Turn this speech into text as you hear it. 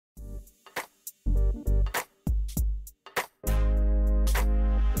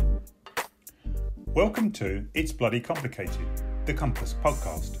Welcome to It's Bloody Complicated, the Compass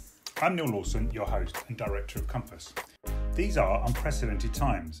podcast. I'm Neil Lawson, your host and director of Compass. These are unprecedented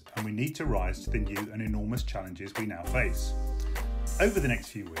times, and we need to rise to the new and enormous challenges we now face. Over the next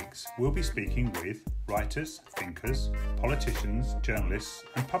few weeks, we'll be speaking with writers, thinkers, politicians, journalists,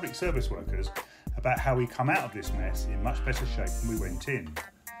 and public service workers about how we come out of this mess in much better shape than we went in,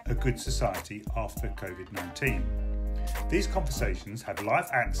 a good society after COVID-19. These conversations have live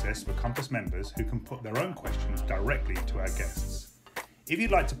access for Compass members who can put their own questions directly to our guests. If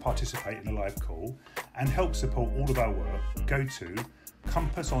you'd like to participate in a live call and help support all of our work, go to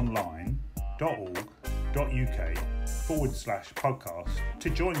compassonline.org.uk/podcast to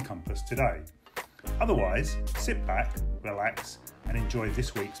join Compass today. Otherwise, sit back, relax, and enjoy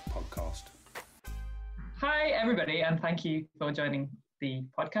this week's podcast. Hi, everybody, and thank you for joining the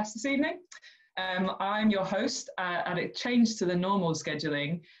podcast this evening. I'm your host, and it changed to the normal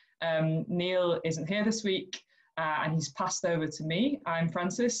scheduling. Neil isn't here this week, and he's passed over to me. I'm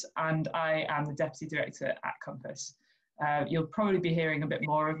Frances, and I am the Deputy Director at Compass. You'll probably be hearing a bit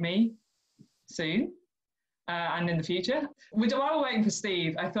more of me soon and in the future. While we're waiting for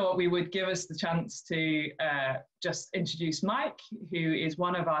Steve, I thought we would give us the chance to just introduce Mike, who is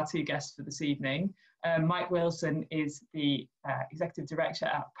one of our two guests for this evening. Mike Wilson is the Executive Director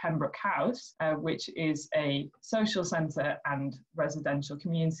at Pembroke House, which is a social centre and residential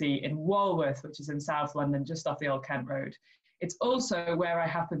community in Walworth, which is in South London, just off the Old Kent Road. It's also where I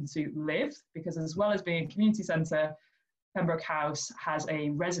happen to live, because as well as being a community centre, Pembroke House has a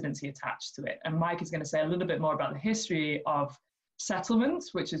residency attached to it. And Mike is going to say a little bit more about the history of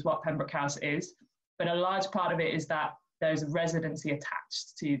settlements, which is what Pembroke House is. But a large part of it is that there's a residency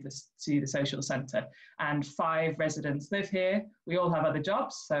attached to the social centre, and 5 residents live here. We all have other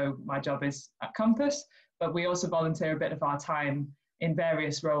jobs, so my job is at Compass, but we also volunteer a bit of our time in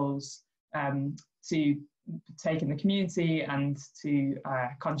various roles to take in the community and to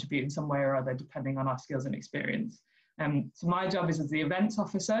contribute in some way or other, depending on our skills and experience. So my job is as the events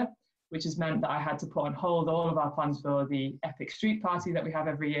officer, which has meant that I had to put on hold all of our plans for the Epic Street Party that we have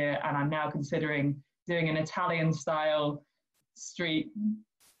every year, and I'm now considering doing an Italian-style street,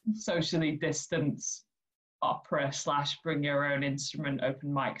 socially distanced opera / bring your own instrument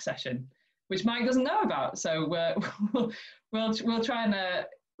open mic session, which Mike doesn't know about. So we'll try and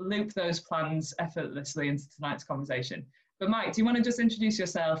loop those plans effortlessly into tonight's conversation. But Mike, do you want to just introduce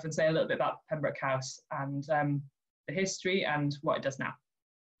yourself and say a little bit about Pembroke House and the history and what it does now?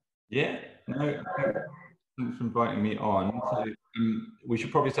 Yeah, no, thanks for inviting me on. So, we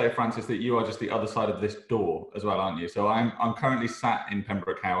should probably say, Frances, that you are just the other side of this door as well, aren't you? So I'm currently sat in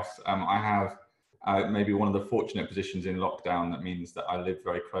Pembroke House. I have maybe one of the fortunate positions in lockdown that means that I live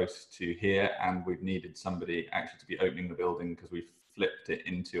very close to here, and we've needed somebody actually to be opening the building because we've flipped it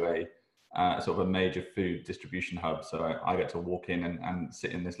into a sort of a major food distribution hub. So I get to walk in and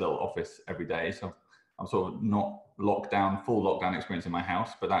sit in this little office every day. So I'm sort of not full lockdown experience in my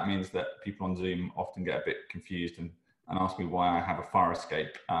house, but that means that people on Zoom often get a bit confused and ask me why I have a fire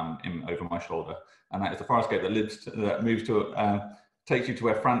escape over my shoulder. And that is the fire escape that takes you to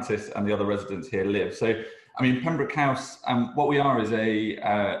where Frances and the other residents here live. So, I mean, Pembroke House, what we are is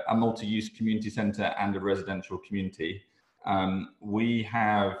a multi-use community centre and a residential community. We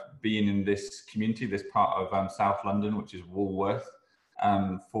have been in this community, this part of South London, which is Walworth,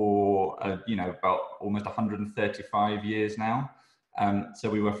 for about almost 135 years now. So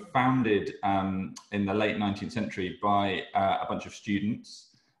we were founded in the late 19th century by a bunch of students,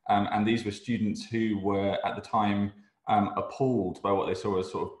 and these were students who were at the time appalled by what they saw as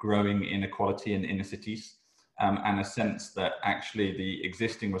sort of growing inequality in inner cities, and a sense that actually the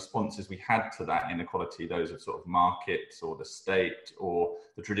existing responses we had to that inequality, those of sort of markets or the state or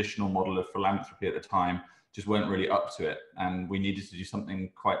the traditional model of philanthropy at the time, just weren't really up to it, and we needed to do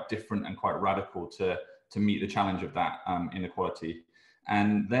something quite different and quite radical to meet the challenge of that inequality.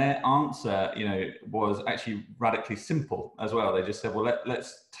 And their answer, was actually radically simple as well. They just said, well,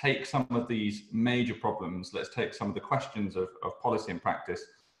 let's take some of these major problems, let's take some of the questions of policy and practice,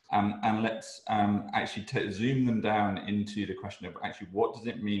 and let's actually zoom them down into the question of actually what does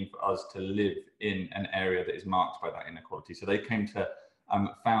it mean for us to live in an area that is marked by that inequality. So they came to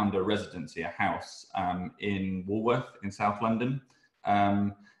found a residency, a house in Walworth in South London.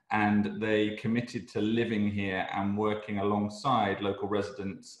 And they committed to living here and working alongside local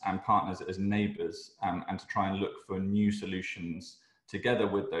residents and partners as neighbours, and to try and look for new solutions together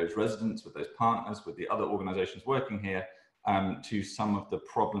with those residents, with those partners, with the other organisations working here, to some of the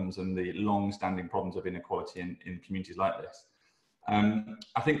problems and the long-standing problems of inequality in communities like this.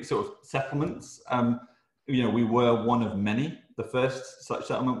 I think sort of settlements, we were one of many. The first such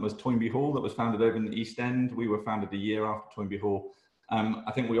settlement was Toynbee Hall, that was founded over in the East End. We were founded a year after Toynbee Hall.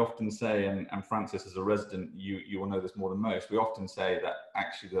 I think we often say, and Francis, as a resident, you will know this more than most, we often say that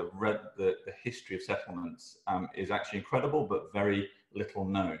actually the history of settlements is actually incredible, but very little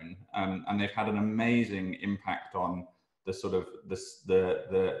known. And they've had an amazing impact on the sort of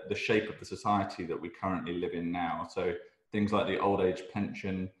the shape of the society that we currently live in now. So things like the old age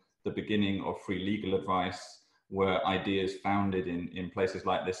pension, the beginning of free legal advice, were ideas founded in places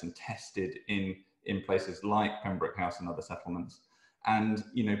like this and tested in places like Pembroke House and other settlements. And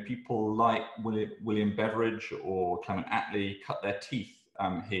people like William Beveridge or Clement Attlee cut their teeth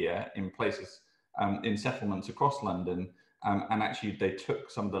here in places in settlements across London, and actually they took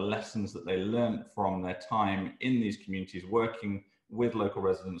some of the lessons that they learned from their time in these communities, working with local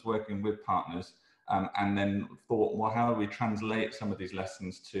residents, working with partners, and then thought, well, how do we translate some of these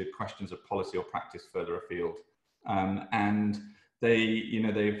lessons to questions of policy or practice further afield? And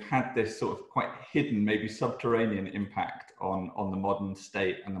they've had this sort of quite hidden, maybe subterranean impact on the modern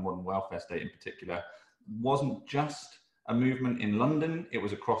state and the modern welfare state in particular. It wasn't just a movement in London, it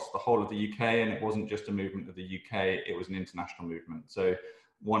was across the whole of the UK, and it wasn't just a movement of the UK, it was an international movement. So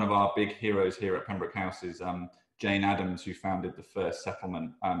one of our big heroes here at Pembroke House is Jane Addams, who founded the first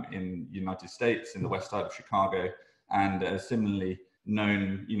settlement in the United States in the west side of Chicago, and similarly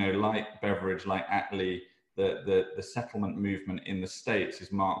known, like Beveridge, like Attlee, the settlement movement in the States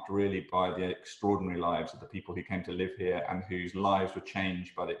is marked really by the extraordinary lives of the people who came to live here and whose lives were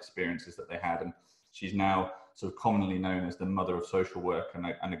changed by the experiences that they had. And she's now sort of commonly known as the mother of social work and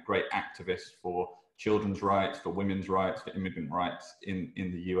a great activist for children's rights, for women's rights, for immigrant rights in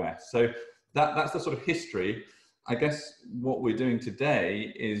the US. So that's the sort of history. I guess what we're doing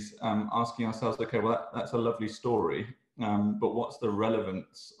today is asking ourselves, okay, well, that's a lovely story. But what's the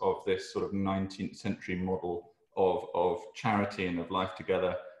relevance of this sort of 19th century model of charity and of life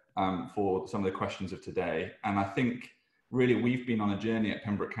together for some of the questions of today? And I think really we've been on a journey at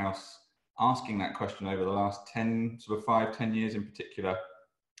Pembroke House asking that question over the last 10 years in particular.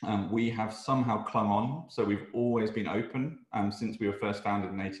 We have somehow clung on. So we've always been open since we were first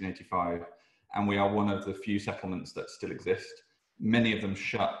founded in 1885. And we are one of the few settlements that still exist. Many of them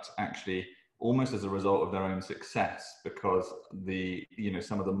shut actually almost as a result of their own success, because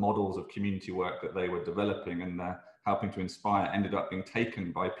some of the models of community work that they were developing and helping to inspire ended up being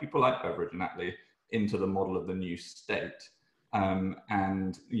taken by people like Beveridge and Attlee into the model of the new state,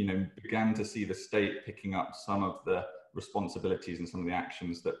 and began to see the state picking up some of the responsibilities and some of the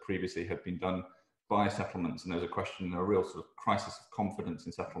actions that previously had been done by settlements. And there's a real sort of crisis of confidence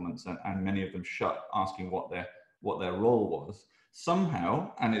in settlements, and many of them shut, asking what their role was.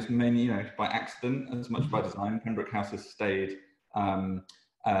 Somehow, and it's mainly by accident as much by design, Pembroke House has stayed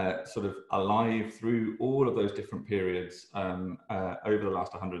sort of alive through all of those different periods over the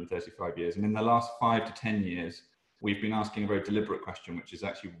last 135 years. And in the last 5 to 10 years, we've been asking a very deliberate question, which is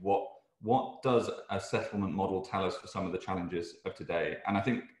actually what does a settlement model tell us for some of the challenges of today? And I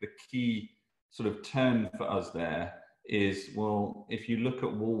think the key sort of turn for us there is, well, if you look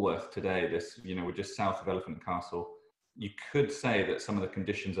at Walworth today, we're just south of Elephant and Castle, you could say that some of the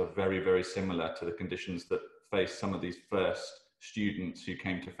conditions are very, very similar to the conditions that face some of these first students who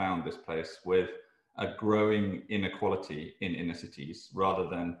came to found this place, with a growing inequality in inner cities rather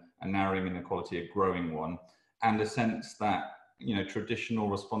than a narrowing inequality, a growing one, and a sense that traditional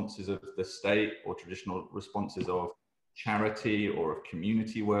responses of the state or traditional responses of charity or of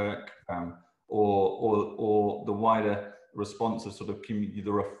community work, or the wider response of sort of the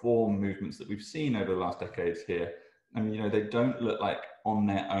reform movements that we've seen over the last decades here. And they don't look like on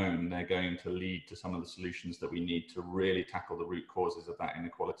their own they're going to lead to some of the solutions that we need to really tackle the root causes of that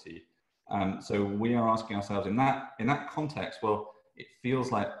inequality. So we are asking ourselves in that context, well, it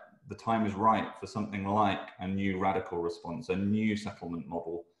feels like the time is right for something like a new radical response, a new settlement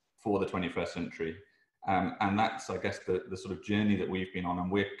model for the 21st century. And that's, I guess, the sort of journey that we've been on, and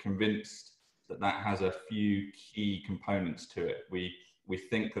we're convinced that has a few key components to it. We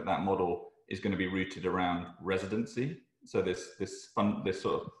think that model is going to be rooted around residency. So this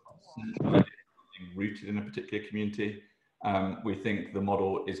sort of being rooted in a particular community. We think the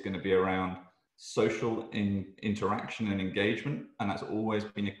model is going to be around social interaction and engagement, and that's always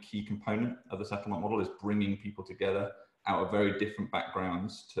been a key component of the settlement model, is bringing people together out of very different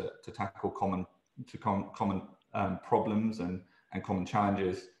backgrounds to tackle common problems and common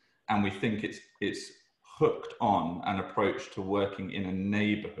challenges. And we think it's hooked on an approach to working in a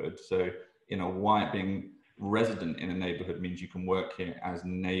neighborhood, so being resident in a neighbourhood means you can work here as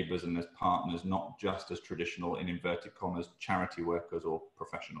neighbours and as partners, not just as traditional, in inverted commas, charity workers or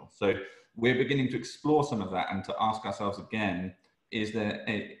professionals. So we're beginning to explore some of that and to ask ourselves again,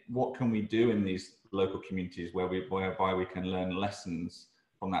 what can we do in these local communities whereby we can learn lessons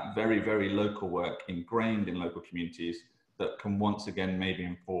from that very, very local work ingrained in local communities that can once again maybe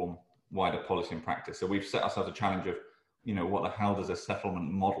inform wider policy and practice. So we've set ourselves a challenge of, what the hell does a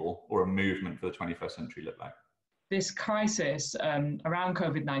settlement model or a movement for the 21st century look like? This crisis around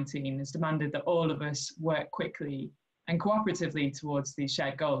COVID-19 has demanded that all of us work quickly and cooperatively towards these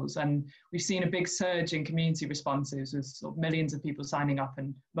shared goals. And we've seen a big surge in community responses with sort of millions of people signing up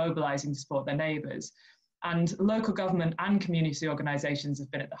and mobilising to support their neighbours. And local government and community organisations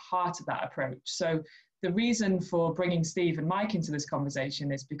have been at the heart of that approach. So the reason for bringing Steve and Mike into this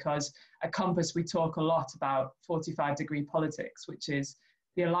conversation is because at Compass we talk a lot about 45-degree politics, which is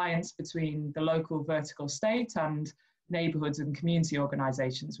the alliance between the local vertical state and neighbourhoods and community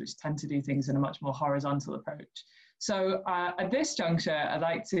organisations, which tend to do things in a much more horizontal approach. So at this juncture, I'd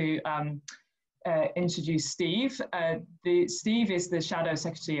like to introduce Steve. Steve is the Shadow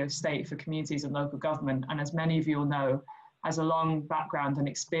Secretary of State for Communities and Local Government, and as many of you will know, has a long background and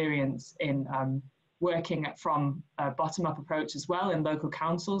experience in working from a bottom-up approach as well in local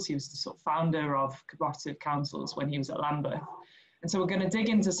councils. He was the sort of founder of cooperative councils when he was at Lambeth. And so we're going to dig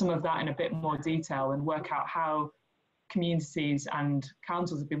into some of that in a bit more detail and work out how communities and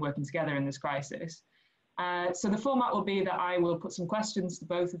councils have been working together in this crisis. So the format will be that I will put some questions to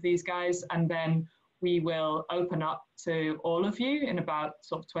both of these guys, and then we will open up to all of you in about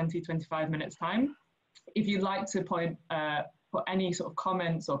sort of 20-25 minutes time. If you'd like to put any sort of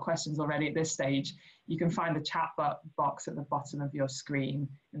comments or questions already at this stage, you can find the chat box at the bottom of your screen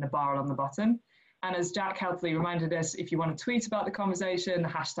in the bar on the bottom. And as Jack helpfully reminded us, if you want to tweet about the conversation, the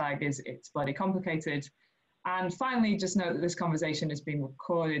hashtag is It's Bloody Complicated. And finally, just note that this conversation is being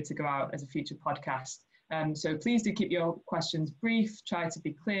recorded to go out as a future podcast. So please do keep your questions brief, try to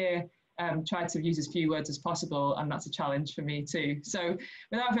be clear, try to use as few words as possible, and that's a challenge for me too. So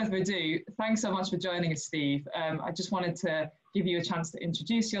without further ado, thanks so much for joining us, Steve. I just wanted to give you a chance to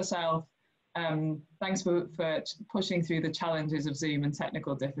introduce yourself. Thanks for pushing through the challenges of Zoom and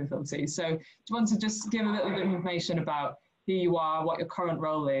technical difficulties. So do you want to just give a little bit of information about who you are, what your current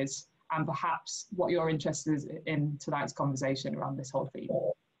role is, and perhaps what you're interested in tonight's conversation around this whole theme?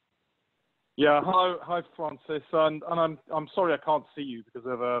 Yeah, hi Francis, and I'm sorry I can't see you because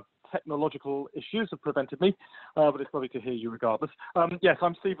of technological issues have prevented me, but it's lovely to hear you regardless. Yes,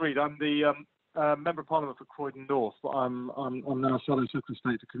 I'm Steve Reed. I'm the Member of Parliament for Croydon North, but I'm now Shadow Secretary of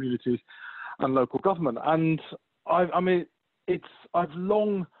State for Communities and Local Government. And I've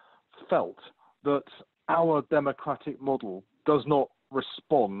long felt that our democratic model does not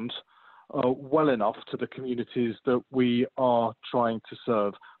respond well enough to the communities that we are trying to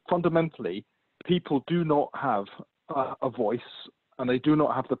serve. Fundamentally, people do not have a voice, and they do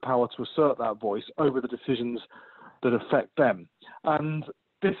not have the power to assert that voice over the decisions that affect them. And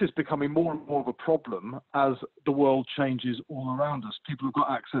this is becoming more and more of a problem as the world changes all around us. People have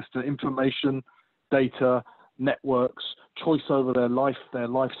got access to information, data, networks, choice over their life, their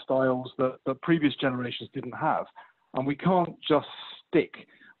lifestyles that previous generations didn't have. And we can't just stick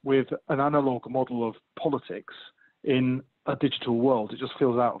with an analog model of politics in a digital world. It just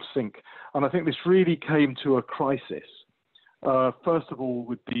feels out of sync. And I think this really came to a crisis. First of all,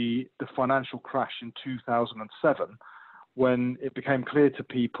 with the financial crash in 2007, when it became clear to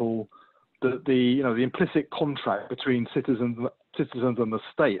people that the implicit contract between citizens and the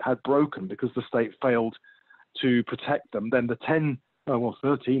state had broken because the state failed to protect them. Then the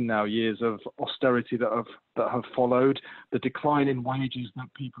 13 now years of austerity that have followed, the decline in wages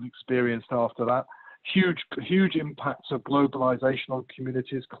that people experienced after that, huge impacts of globalization on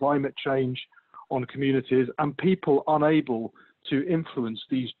communities, climate change on communities, and people unable to influence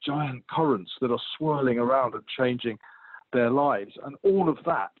these giant currents that are swirling around and changing their lives. And all of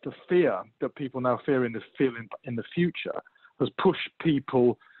that, the fear that people now feel in the future, has pushed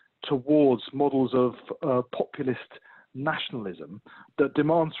people towards models of populist nationalism that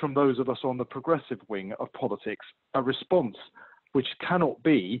demands from those of us on the progressive wing of politics a response which cannot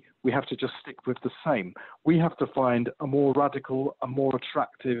be, we have to just stick with the same. We have to find a more radical, a more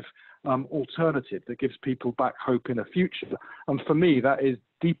attractive alternative that gives people back hope in a future. And for me, that is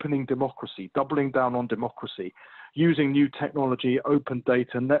deepening democracy, doubling down on democracy, using new technology, open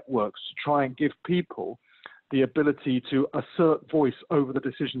data networks to try and give people the ability to assert voice over the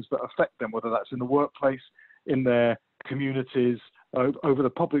decisions that affect them, whether that's in the workplace, in their communities, over the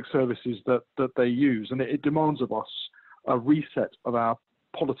public services that they use. And it demands of us a reset of our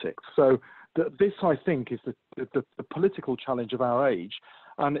politics. So This, I think, is the political challenge of our age,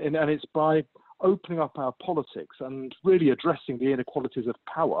 and it's by opening up our politics and really addressing the inequalities of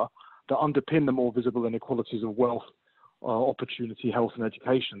power that underpin the more visible inequalities of wealth, opportunity, health and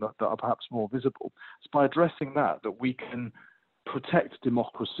education that are perhaps more visible. It's by addressing that we can protect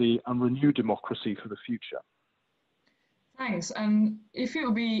democracy and renew democracy for the future. Thanks. And if it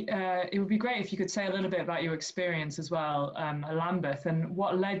would be great if you could say a little bit about your experience as well at Lambeth, and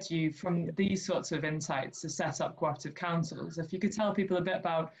what led you from these sorts of insights to set up cooperative councils. If you could tell people a bit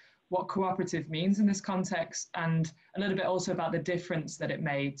about what cooperative means in this context, and a little bit also about the difference that it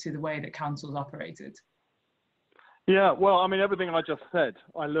made to the way that councils operated. Yeah, well, I mean, everything I just said,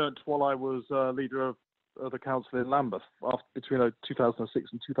 I learnt while I was leader of the council in Lambeth between 2006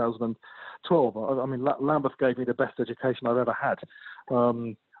 and 2012. I mean, Lambeth gave me the best education I've ever had,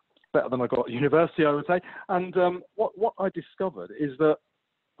 better than I got at university, I would say. And what I discovered is that,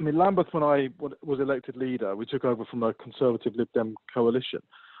 I mean, Lambeth, when I was elected leader, we took over from a Conservative Lib Dem coalition,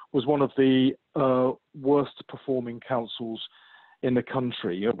 was one of the worst performing councils in the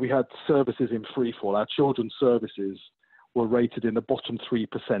country. We had services in freefall. Our children's services were rated in the bottom 3%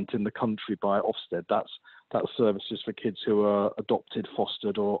 in the country by Ofsted. That's services for kids who are adopted,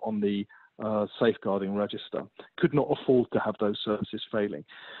 fostered, or on the safeguarding register. Could not afford to have those services failing.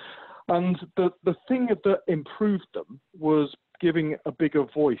 And the thing that improved them was giving a bigger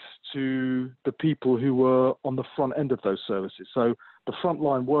voice to the people who were on the front end of those services. So the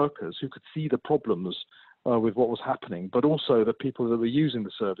frontline workers who could see the problems with what was happening, but also the people that were using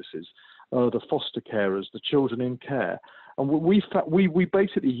the services, the foster carers, the children in care. And we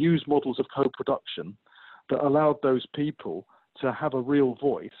basically used models of co-production that allowed those people to have a real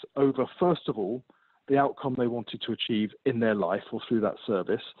voice over, first of all, the outcome they wanted to achieve in their life or through that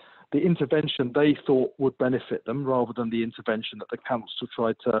service, the intervention they thought would benefit them rather than the intervention that the council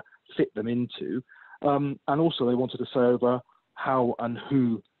tried to fit them into. And also they wanted to say over how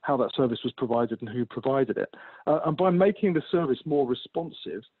that service was provided and who provided it. And by making the service more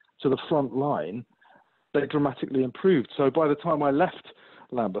responsive to the front line, they dramatically improved. So by the time I left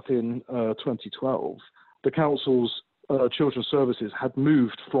Lambeth in 2012, the council's children's services had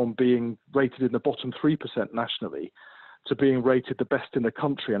moved from being rated in the bottom 3% nationally to being rated the best in the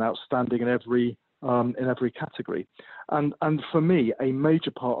country and outstanding in every category. And for me, a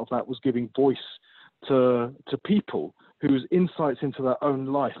major part of that was giving voice to people whose insights into their own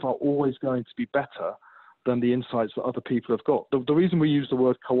life are always going to be better than the insights that other people have got. The reason we use the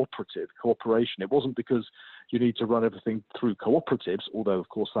word cooperation, it wasn't because you need to run everything through cooperatives, although of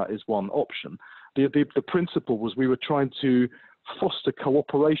course that is one option. The principle was we were trying to foster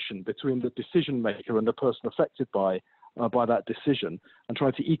cooperation between the decision maker and the person affected by that decision, and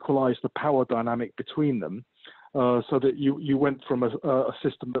trying to equalize the power dynamic between them, so that you went from a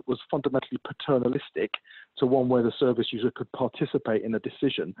system that was fundamentally paternalistic to one where the service user could participate in a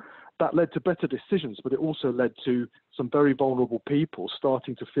decision. That led to better decisions, but it also led to some very vulnerable people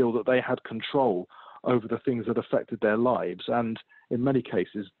starting to feel that they had control over the things that affected their lives. And in many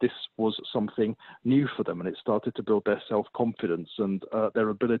cases, this was something new for them, and it started to build their self-confidence and their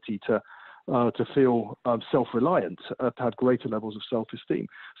ability to feel self-reliant, to have greater levels of self-esteem.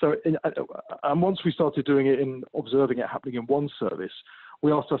 So, and once we started doing it observing it happening in one service,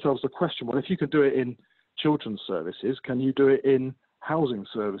 we asked ourselves the question, well, if you can do it in children's services, can you do it in housing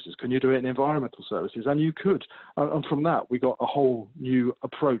services? Can you do it in environmental services? And you could. And from that, we got a whole new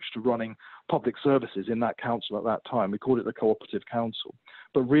approach to running public services in that council at that time. We called it the Cooperative Council.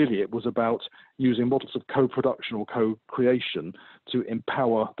 But really, it was about using models of co-production or co-creation to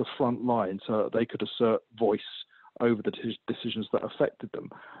empower the front line so that they could assert voice over the decisions that affected them.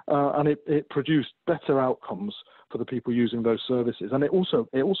 And it produced better outcomes for the people using those services. And it also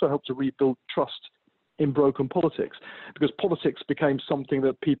helped to rebuild trust in broken politics, because politics became something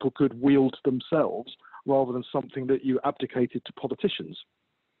that people could wield themselves rather than something that you abdicated to politicians.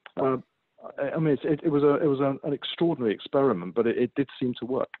 I mean, it was an extraordinary experiment, but it did seem to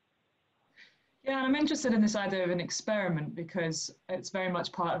work. Yeah, and I'm interested in this idea of an experiment because it's very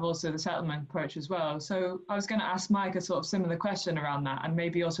much part of also the settlement approach as well. So I was going to ask Mike a sort of similar question around that, and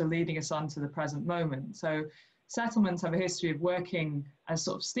maybe also leading us on to the present moment. So settlements have a history of working, as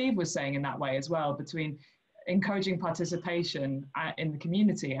sort of Steve was saying, in that way as well, between encouraging participation in the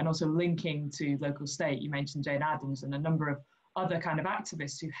community and also linking to local state. You mentioned Jane Addams and a number of other kind of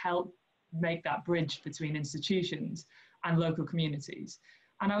activists who help make that bridge between institutions and local communities.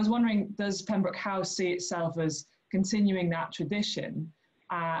 And I was wondering, does Pembroke House see itself as continuing that tradition,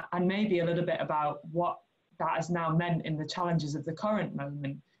 and maybe a little bit about what that has now meant in the challenges of the current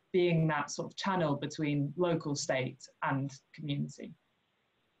moment, being that sort of channel between local state and community?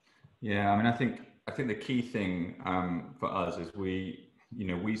 Yeah, I mean, I think the key thing for us is we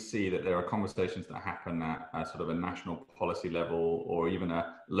see that there are conversations that happen at a sort of a national policy level or even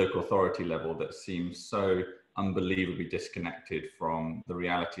a local authority level that seem so unbelievably disconnected from the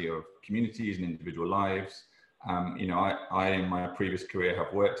reality of communities and individual lives. I in my previous career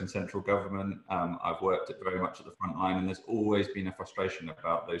have worked in central government. I've worked very much at the front line, and there's always been a frustration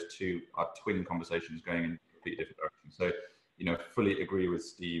about those our twin conversations going in completely different directions. So, fully agree with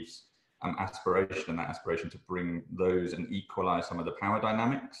Steve's aspiration, and that aspiration to bring those and equalize some of the power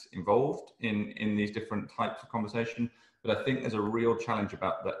dynamics involved in these different types of conversation. But I think there's a real challenge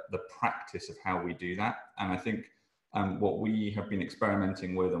about the practice of how we do that. And I think what we have been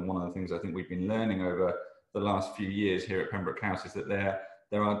experimenting with, and one of the things I think we've been learning over the last few years here at Pembroke House, is that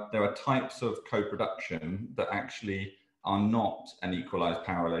there are types of co-production that actually are not an equalized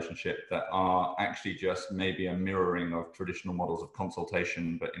power relationship, that are actually just maybe a mirroring of traditional models of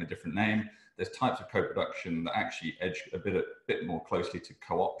consultation, but in a different name. There's types of co-production that actually edge a bit more closely to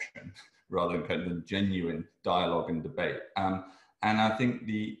co-option rather than kind of genuine dialogue and debate. And I think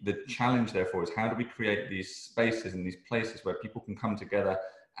the challenge, therefore, is how do we create these spaces and these places where people can come together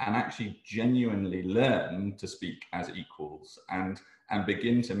and actually genuinely learn to speak as equals and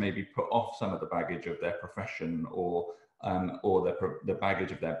begin to maybe put off some of the baggage of their profession or the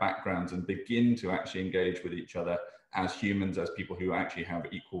baggage of their backgrounds, and begin to actually engage with each other as humans, as people who actually have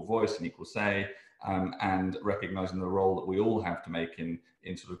equal voice and equal say, and recognizing the role that we all have to make in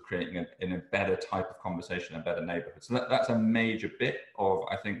sort of creating a better type of conversation, a better neighborhood. So that's a major bit of,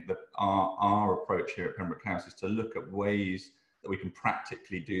 I think, that our approach here at Pembroke House is to look at ways that we can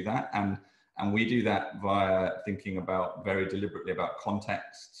practically do that. And we do that via thinking about very deliberately about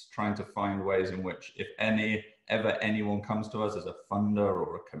contexts, trying to find ways in which, if ever anyone comes to us as a funder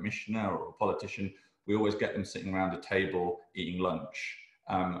or a commissioner or a politician, we always get them sitting around a table eating lunch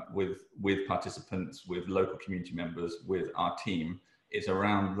with participants, with local community members, with our team. It's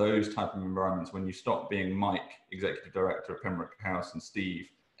around those type of environments when you stop being Mike, Executive Director of Pembroke House, and Steve,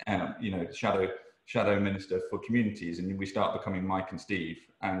 Shadow Minister for Communities, and we start becoming Mike and Steve,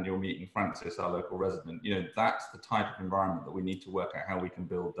 and you're meeting Francis, our local resident. That's the type of environment that we need to work out how we can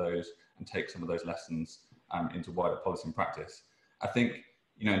build those and take some of those lessons into wider policy and practice. I think,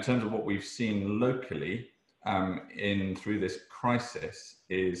 in terms of what we've seen locally through this crisis,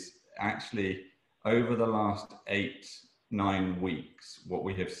 is actually over the last 8-9 weeks, what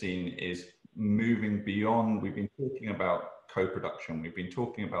we have seen is moving beyond. We've been talking about co-production, we've been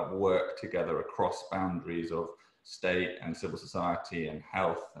talking about work together across boundaries of state and civil society and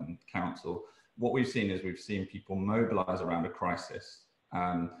health and council. What we've seen is people mobilize around a crisis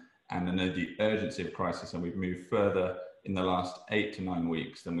and the urgency of crisis, and we've moved further in the last 8 to 9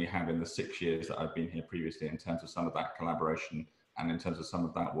 weeks than we have in the 6 years that I've been here previously, in terms of some of that collaboration and in terms of some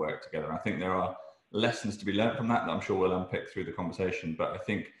of that work together. I think there are lessons to be learned from that I'm sure we'll unpick through the conversation, but I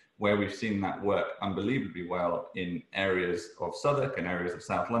think where we've seen that work unbelievably well in areas of Southwark and areas of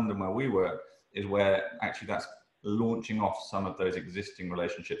South London where we work, is where actually that's launching off some of those existing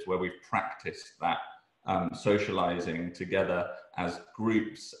relationships where we've practiced that socializing together as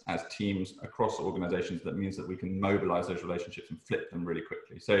groups, as teams across organizations. That means that we can mobilize those relationships and flip them really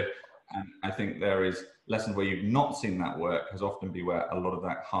quickly. So I think there is lessons where you've not seen that work has often been where a lot of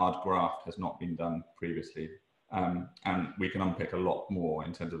that hard graft has not been done previously. And we can unpick a lot more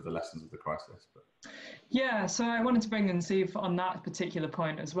in terms of the lessons of the crisis. Yeah, so I wanted to bring in Steve on that particular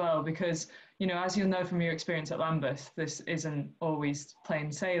point as well, because, as you'll know from your experience at Lambeth, this isn't always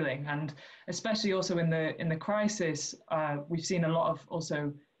plain sailing, and especially also in the crisis, we've seen a lot of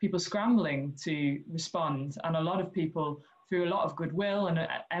also people scrambling to respond, and a lot of people, through a lot of goodwill and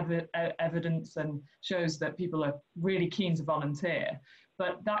evidence, and shows that people are really keen to volunteer.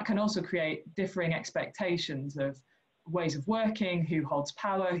 But that can also create differing expectations of ways of working, who holds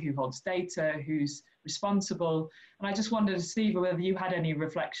power, who holds data, who's responsible. And I just wondered, Steve, whether you had any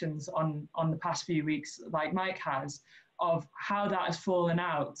reflections on the past few weeks, like Mike has, of how that has fallen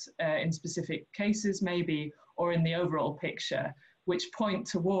out in specific cases maybe, or in the overall picture, which point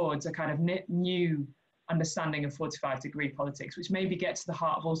towards a kind of new understanding of 45-degree politics, which maybe gets to the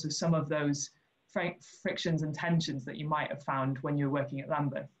heart of also some of those frictions and tensions that you might have found when you were working at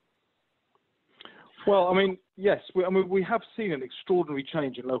Lambeth. Well, I mean, yes, we have seen an extraordinary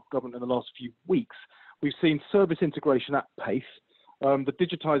change in local government in the last few weeks. We've seen service integration at pace, the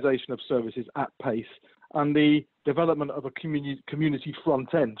digitisation of services at pace, and the development of a community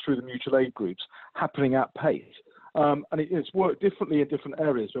front end through the mutual aid groups happening at pace. And it's worked differently in different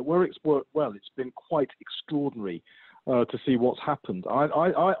areas, but where it's worked well, it's been quite extraordinary to see what's happened.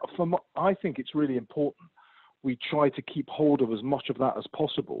 I think it's really important we try to keep hold of as much of that as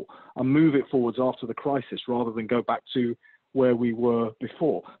possible and move it forwards after the crisis rather than go back to where we were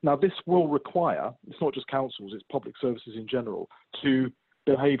before. Now, this will require, it's not just councils, it's public services in general, to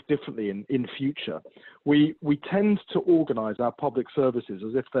behave differently in future. We tend to organise our public services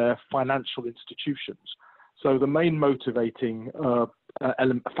as if they're financial institutions. So the main motivating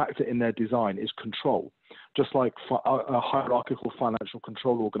factor in their design is control, just like hierarchical financial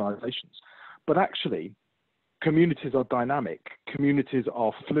control organisations. But actually, communities are dynamic, communities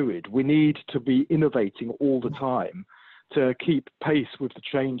are fluid. We need to be innovating all the time to keep pace with the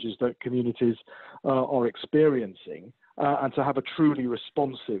changes that communities are experiencing and to have a truly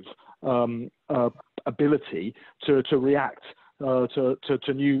responsive ability to react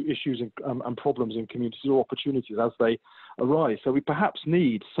to new issues and problems in communities or opportunities as they arise. So we perhaps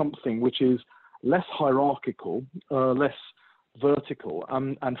need something which is less hierarchical, less vertical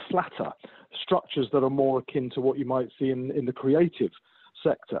and flatter, structures that are more akin to what you might see in the creative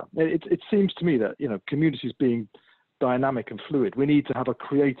sector. It seems to me that, you know, communities being dynamic and fluid, we need to have a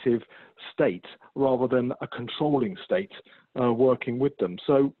creative state rather than a controlling state working with them.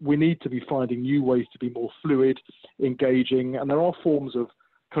 So we need to be finding new ways to be more fluid, engaging, and there are forms of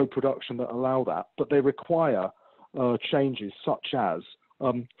co-production that allow that, but they require changes such as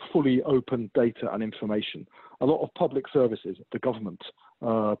fully open data and information. A lot of public services, the government,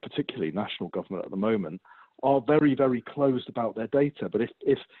 particularly national government at the moment, are very, very closed about their data. But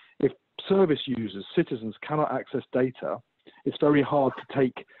if service users, citizens cannot access data, it's very hard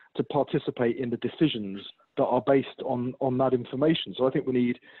to participate in the decisions that are based on that information. So I think we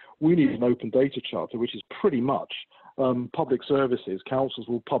need an open data charter, which is pretty much public services, councils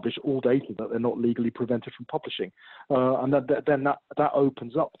will publish all data that they're not legally prevented from publishing. And then that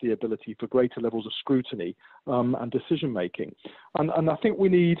opens up the ability for greater levels of scrutiny and decision making. And I think we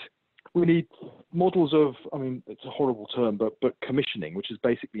need models of, I mean, it's a horrible term, but commissioning, which is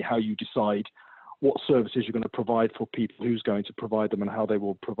basically how you decide what services you're going to provide for people, who's going to provide them, and how they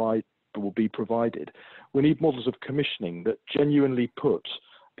will be provided. We need models of commissioning that genuinely put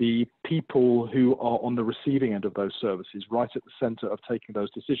the people who are on the receiving end of those services right at the center of taking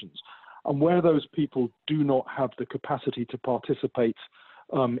those decisions. And where those people do not have the capacity to participate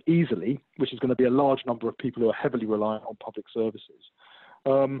easily, which is going to be a large number of people who are heavily reliant on public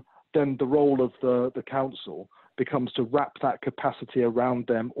services, then the role of the council becomes to wrap that capacity around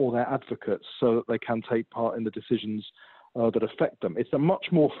them or their advocates so that they can take part in the decisions that affect them. It's a much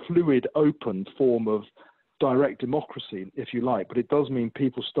more fluid, open form of direct democracy, if you like, but it does mean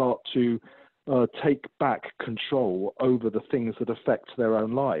people start to take back control over the things that affect their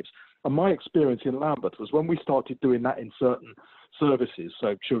own lives. And my experience in Lambeth was when we started doing that in certain services,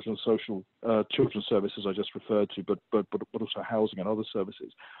 so children's services I just referred to, but also housing and other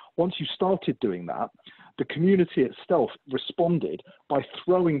services. Once you started doing that, the community itself responded by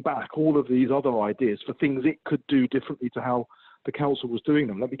throwing back all of these other ideas for things it could do differently to how the council was doing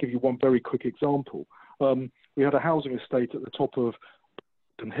them. Let me give you one very quick example. We had a housing estate at the top of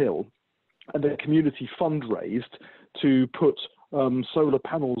Burton Hill, and the community fundraised to put solar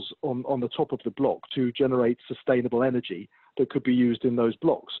panels on the top of the block to generate sustainable energy that could be used in those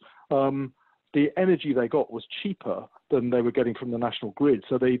blocks. The energy they got was cheaper than they were getting from the national grid,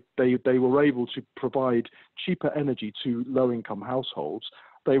 so they were able to provide cheaper energy to low-income households.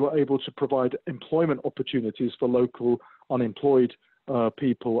 They were able to provide employment opportunities for local unemployed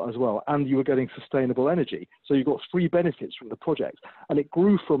people as well, and you were getting sustainable energy. So you got three benefits from the project, and it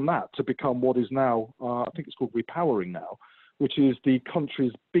grew from that to become what is now, I think it's called Repowering now, which is the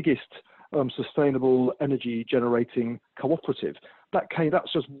country's biggest sustainable energy generating cooperative.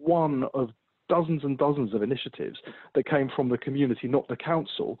 That's just one of dozens and dozens of initiatives that came from the community, not the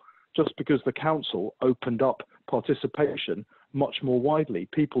council, just because the council opened up participation much more widely.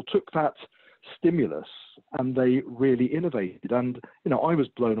 People took that stimulus and they really innovated. And, you know, I was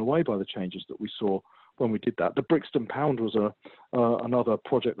blown away by the changes that we saw when we did that. The Brixton Pound was another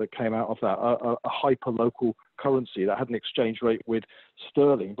project that came out of that, a hyper-local currency that had an exchange rate with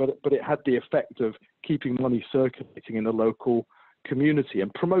sterling, but it had the effect of keeping money circulating in the local community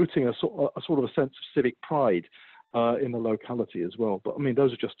and promoting a sort of a sense of civic pride in the locality as well. But I mean,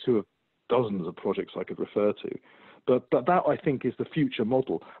 those are just two of dozens of projects I could refer to. But that, I think, is the future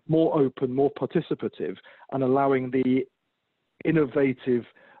model: more open, more participative, and allowing the innovation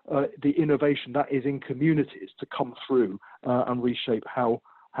that is in communities to come through and reshape how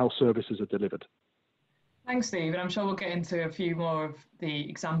services are delivered. Thanks, Steve. And I'm sure we'll get into a few more of the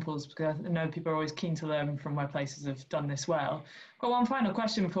examples because I know people are always keen to learn from where places have done this well. I've got one final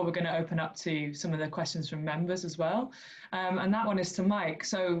question before we're going to open up to some of the questions from members as well. And that one is to Mike.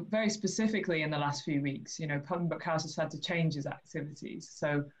 So very specifically in the last few weeks, Pembroke House has had to change its activities.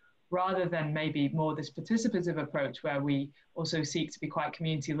 So rather than maybe more this participative approach where we also seek to be quite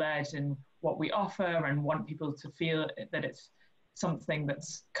community-led in what we offer and want people to feel that it's something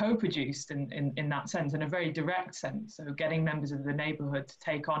that's co-produced in that sense, in a very direct sense. So getting members of the neighbourhood to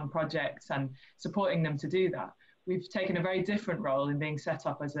take on projects and supporting them to do that. We've taken a very different role in being set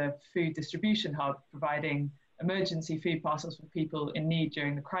up as a food distribution hub, providing emergency food parcels for people in need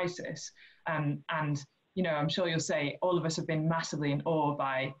during the crisis. And I'm sure you'll say all of us have been massively in awe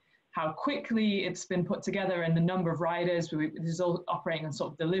by how quickly it's been put together and the number of riders. This is all operating on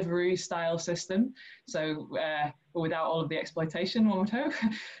sort of delivery style system. So but without all of the exploitation, one would hope.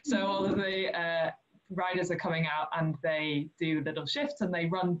 So all of the riders are coming out and they do little shifts and they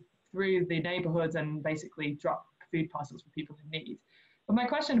run through the neighborhoods and basically drop food parcels for people in need. But my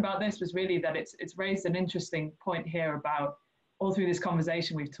question about this was really that it's raised an interesting point here about, all through this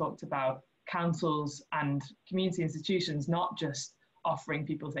conversation we've talked about councils and community institutions not just offering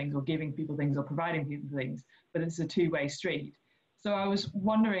people things or giving people things or providing people things, but it's a two-way street. So I was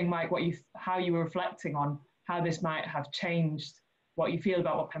wondering, Mike, how you were reflecting on how this might have changed what you feel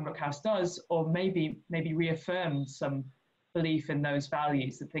about what Pembroke House does, or maybe reaffirmed some belief in those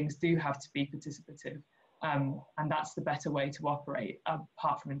values that things do have to be participative, and that's the better way to operate,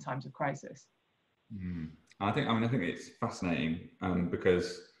 apart from in times of crisis. I think it's fascinating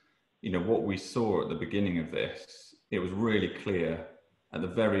because what we saw at the beginning of this, it was really clear at the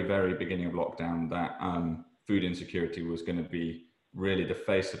very, very beginning of lockdown that food insecurity was going to be really the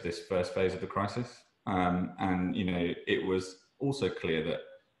face of this first phase of the crisis. And it was also clear that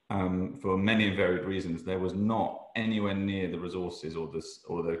for many and varied reasons, there was not anywhere near the resources or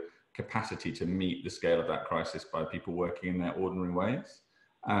the capacity to meet the scale of that crisis by people working in their ordinary ways.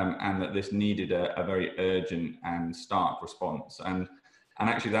 And that this needed a very urgent and stark response. And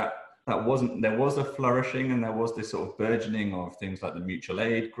actually there was a flourishing and there was this sort of burgeoning of things like the mutual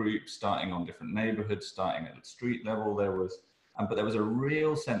aid groups starting on different neighborhoods, starting at the street level. But there was a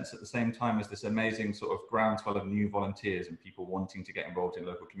real sense at the same time as this amazing sort of groundswell of new volunteers and people wanting to get involved in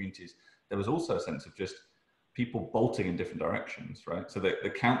local communities. There was also a sense of just people bolting in different directions, right? So the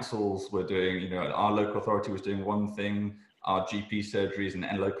councils were doing, our local authority was doing one thing, our GP surgeries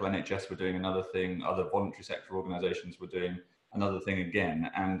and local NHS were doing another thing, other voluntary sector organisations were doing another thing again,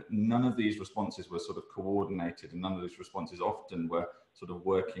 and none of these responses were sort of coordinated, and none of these responses often were sort of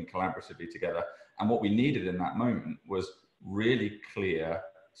working collaboratively together. And what we needed in that moment was really clear,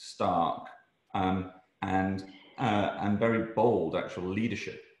 stark, and very bold actual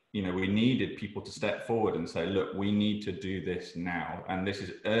leadership. We needed people to step forward and say, look, we need to do this now, and this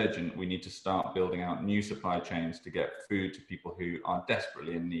is urgent. We need to start building out new supply chains to get food to people who are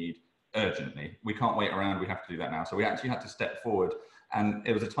desperately in need urgently. We can't wait around, we have to do that now. So we actually had to step forward, and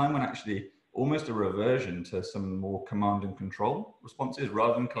it was a time when actually almost a reversion to some more command and control responses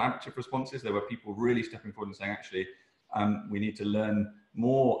rather than collaborative responses. There were people really stepping forward and saying, actually, we need to learn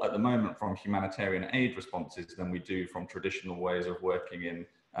more at the moment from humanitarian aid responses than we do from traditional ways of working in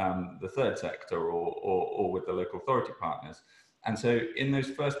the third sector or with the local authority partners. And so in those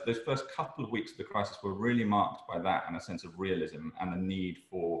first couple of weeks of the crisis were really marked by that and a sense of realism and the need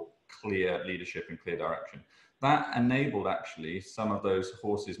for clear leadership and clear direction. That enabled actually some of those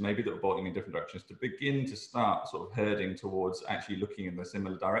horses, maybe that were bolting in different directions, to begin to start sort of herding towards actually looking in the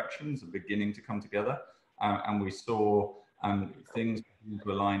similar directions and beginning to come together. And we saw things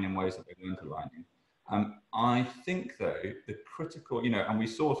to align in ways that they weren't aligning. I think though, the critical, and we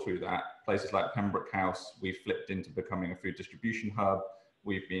saw through that places like Pembroke House, we flipped into becoming a food distribution hub.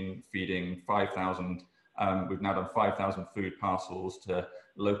 We've been feeding 5,000, we've now done 5,000 food parcels to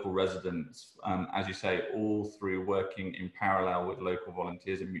local residents, as you say, all through working in parallel with local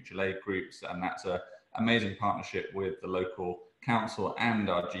volunteers and mutual aid groups. And that's an amazing partnership with the local council and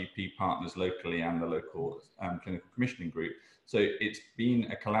our GP partners locally and the local clinical commissioning group. So it's been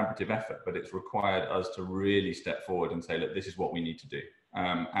a collaborative effort, but it's required us to really step forward and say, look, this is what we need to do.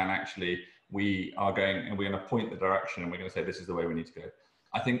 And actually we're going to point the direction and we're going to say, this is the way we need to go.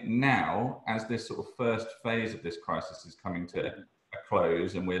 I think now, as this sort of first phase of this crisis is coming to a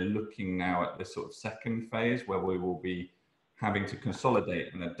close, and we're looking now at this sort of second phase where we will be having to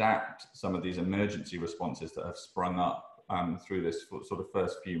consolidate and adapt some of these emergency responses that have sprung up through this sort of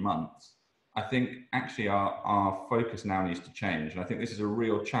first few months. I think actually our focus now needs to change. And I think this is a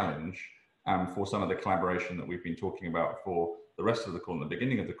real challenge for some of the collaboration that we've been talking about for the rest of the call, and the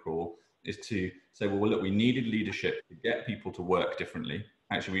beginning of the call, is to say, well, look, we needed leadership to get people to work differently.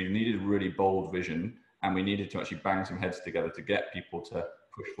 Actually, we needed really bold vision, and we needed to actually bang some heads together to get people to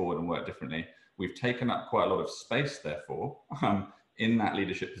push forward and work differently. We've taken up quite a lot of space, therefore, in that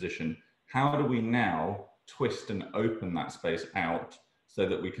leadership position. How do we now twist and open that space out so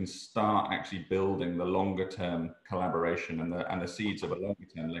that we can start actually building the longer term collaboration and the seeds of a longer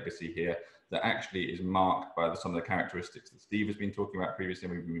term legacy here that actually is marked by some of the characteristics that Steve has been talking about previously,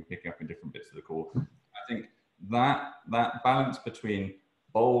 and we've been picking up in different bits of the call. I think that balance between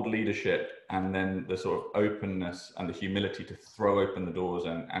bold leadership and then the sort of openness and the humility to throw open the doors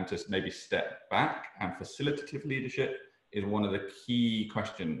and to maybe step back, and facilitative leadership is one of the key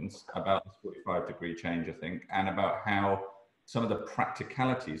questions about this 45-degree change, I think, and about how some of the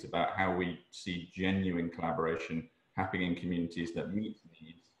practicalities about how we see genuine collaboration happening in communities that meet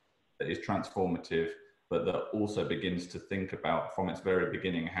needs, that is transformative, but that also begins to think about from its very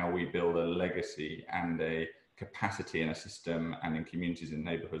beginning how we build a legacy and a capacity in a system and in communities and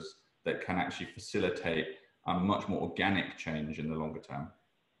neighborhoods that can actually facilitate a much more organic change in the longer term.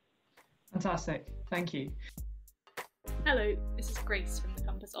 Fantastic, thank you. Hello, this is Grace from the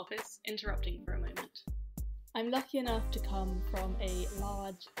Compass office, interrupting for a moment. I'm lucky enough to come from a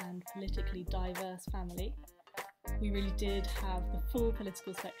large and politically diverse family. We really did have the full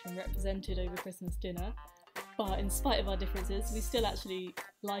political spectrum represented over Christmas dinner, but in spite of our differences, we still actually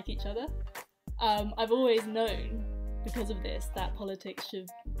like each other. I've always known, because of this, that politics should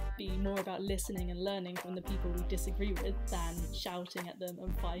be more about listening and learning from the people we disagree with than shouting at them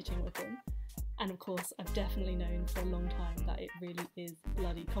and fighting with them. And of course, I've definitely known for a long time that it really is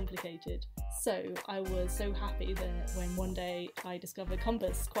bloody complicated. So I was so happy that when one day I discovered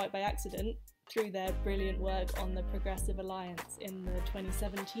Compass, quite by accident, through their brilliant work on the Progressive Alliance in the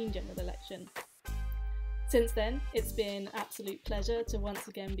 2017 general election. Since then, it's been an absolute pleasure to once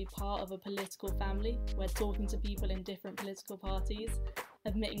again be part of a political family where talking to people in different political parties,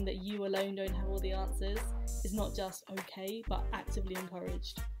 admitting that you alone don't have all the answers, is not just okay, but actively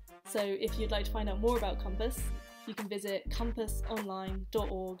encouraged. So if you'd like to find out more about Compass, you can visit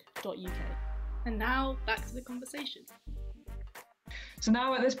compassonline.org.uk. And now, back to the conversation. So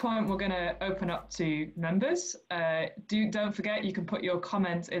now at this point, we're going to open up to members. Don't forget, you can put your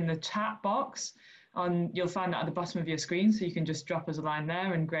comments in the chat box. You'll find that at the bottom of your screen, so you can just drop us a line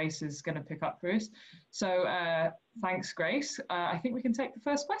there, and Grace is going to pick up for us. So thanks, Grace. I think we can take the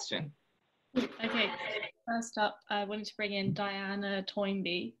first question. Okay, first up, I wanted to bring in Diana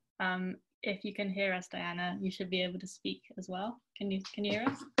Toynbee. If you can hear us, Diana, you should be able to speak as well. Can you hear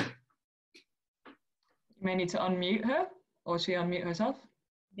us? You may need to unmute her, or she unmute herself.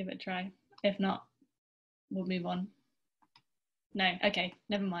 Give it a try. If not, we'll move on. No, okay,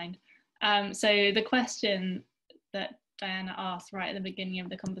 never mind. So the question that Diana asked right at the beginning of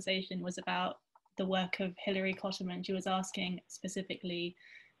the conversation was about the work of Hilary Cotterman. She was asking specifically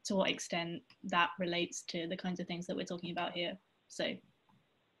to what extent that relates to the kinds of things that we're talking about here. So.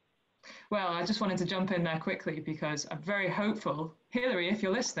 Well, I just wanted to jump in there quickly because I'm very hopeful, Hilary, if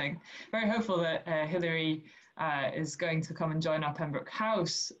you're listening, very hopeful that Hilary is going to come and join our Pembroke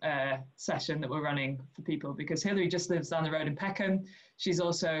House session that we're running for people, because Hilary just lives down the road in Peckham. She's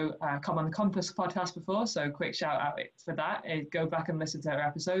also come on the Compass podcast before, so quick shout out for that. Go back and listen to her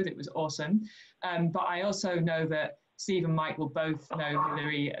episode, it was awesome. But I also know that Steve and Mike will both know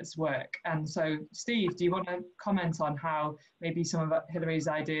Hilary's work. And so, Steve, do you want to comment on how maybe some of Hilary's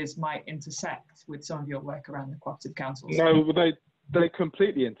ideas might intersect with some of your work around the cooperative councils? No, they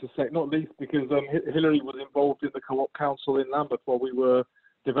completely intersect, not least because Hilary was involved in the Co-op Council in Lambeth while we were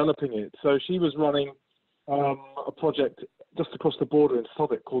developing it. So she was running a project just across the border in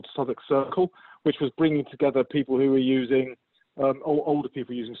Southwark called Southwark Circle, which was bringing together people who were using older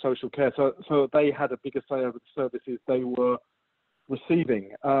people using social care, so they had a bigger say over the services they were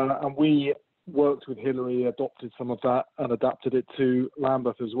receiving. And we worked with Hilary, adopted some of that and adapted it to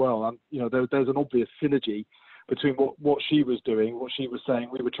Lambeth as well. And, you know, there's an obvious synergy between what she was doing, what she was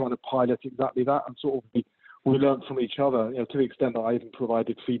saying. We were trying to pilot exactly that, and sort of we learned from each other, you know, to the extent that I even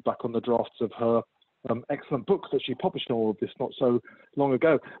provided feedback on the drafts of her excellent book that she published on all of this not so long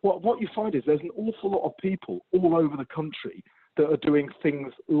ago. What you find is there's an awful lot of people all over the country that are doing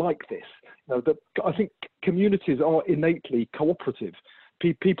things like this. You know, that I think communities are innately cooperative.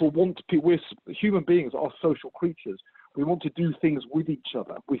 We're human beings are social creatures. We want to do things with each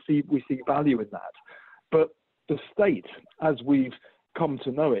other. We see value in that. But the state, as we've come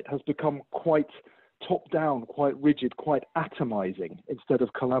to know it, has become quite top-down, quite rigid, quite atomizing instead of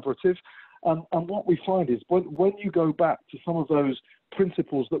collaborative. And what we find is when you go back to some of those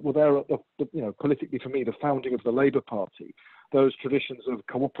principles that were there at the politically for me, the founding of the Labour Party, those traditions of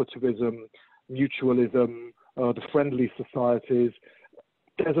cooperativism, mutualism, the friendly societies.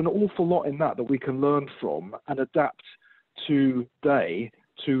 There's an awful lot in that we can learn from and adapt today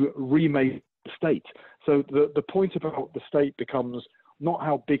to remake the state. So the point about the state becomes not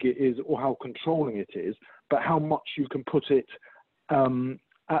how big it is or how controlling it is, but how much you can put it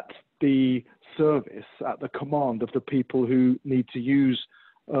at the service, at the command of the people who need to use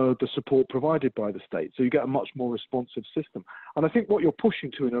the support provided by the state. So you get a much more responsive system. And I think what you're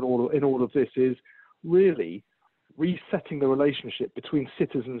pushing to in all of this is really resetting the relationship between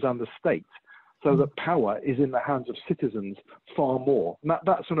citizens and the state, so that power is in the hands of citizens far more. And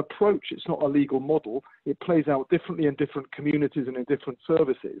that's an approach. It's not a legal model. It plays out differently in different communities and in different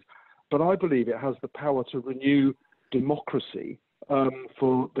services. But I believe it has the power to renew democracy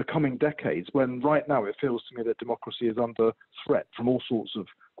for the coming decades, when right now it feels to me that democracy is under threat from all sorts of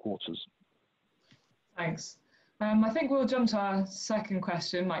quarters. Thanks. I think we'll jump to our second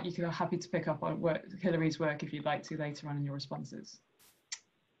question. Mike, you can be happy to pick up on Hillary's work if you'd like to later on in your responses.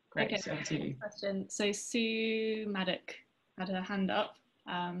 Great, okay, so to you. Question. So Sue Maddock had her hand up.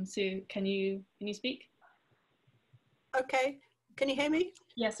 Sue, can you speak? Okay, can you hear me?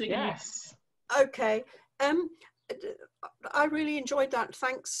 Yes, we can. Yes. Okay. I really enjoyed that.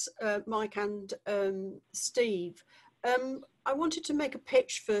 Thanks, Mike and Steve. I wanted to make a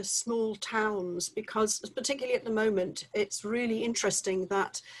pitch for small towns, because particularly at the moment, it's really interesting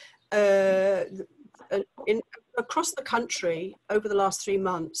that across the country over the last 3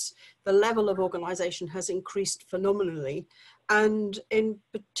 months, the level of organisation has increased phenomenally. And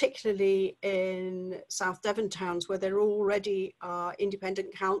particularly in South Devon towns, where there already are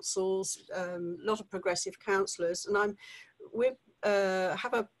independent councils, a lot of progressive councillors, and we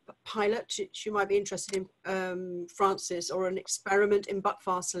have a pilot which you might be interested in, Francis, or an experiment in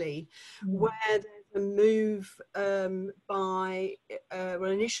Buckfastleigh, where there's a move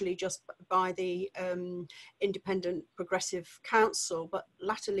initially just by the Independent Progressive Council, but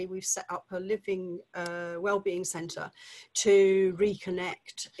latterly we've set up a living wellbeing centre to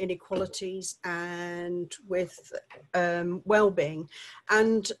reconnect inequalities and with wellbeing.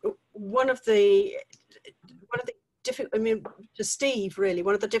 And one of the to Steve, really,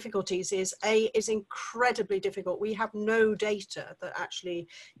 one of the difficulties is is incredibly difficult. We have no data that actually,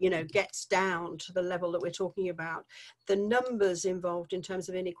 gets down to the level that we're talking about. The numbers involved in terms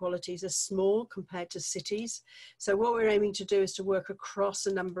of inequalities are small compared to cities. So what we're aiming to do is to work across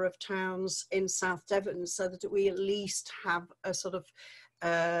a number of towns in South Devon, so that we at least have a sort of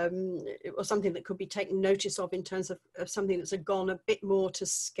or something that could be taken notice of in terms of something that's gone a bit more to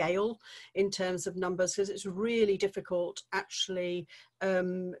scale in terms of numbers, because it's really difficult actually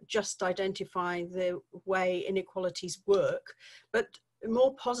just identifying the way inequalities work. But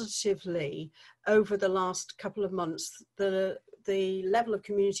more positively, over the last couple of months, the level of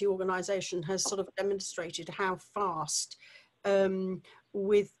community organisation has sort of demonstrated how fast,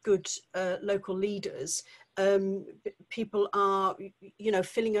 with good local leaders, people are,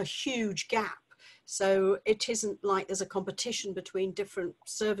 filling a huge gap. So it isn't like there's a competition between different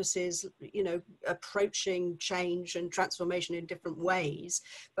services, approaching change and transformation in different ways,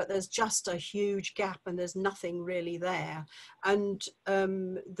 but there's just a huge gap and there's nothing really there. And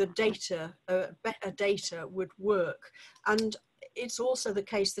the data, better data would work. And it's also the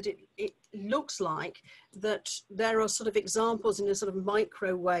case that it looks like that there are sort of examples in a sort of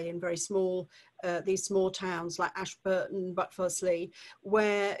micro way in very small, these small towns like Ashburton, Buckfastleigh,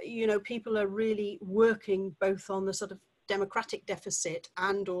 where, people are really working both on the sort of democratic deficit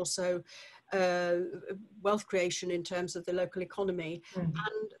and also wealth creation in terms of the local economy and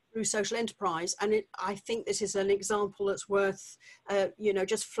through social enterprise. And I think this is an example that's worth,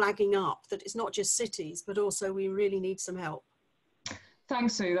 just flagging up, that it's not just cities, but also we really need some help.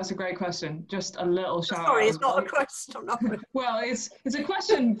 Thanks, Sue. That's a great question. Just a little shout out. Sorry, it's not a question. Well, it's a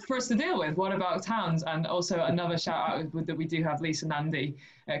question for us to deal with. What about towns? And also another shout out that we do have Lisa Nandy,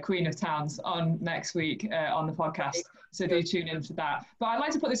 Queen of Towns, on next week on the podcast. So do tune in for that. But I'd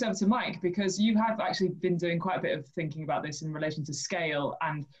like to put this over to Mike, because you have actually been doing quite a bit of thinking about this in relation to scale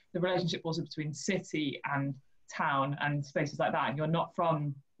and the relationship also between city and town and spaces like that. And you're not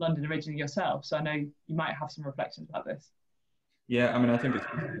from London originally yourself, so I know you might have some reflections about this. Yeah, I think it's,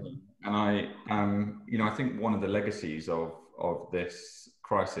 and I think one of the legacies of this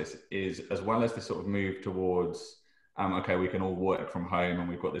crisis is, as well as this sort of move towards, okay, we can all work from home, and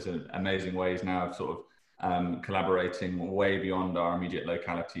we've got this amazing ways now of sort of collaborating way beyond our immediate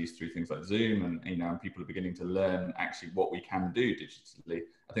localities through things like Zoom, and people are beginning to learn actually what we can do digitally.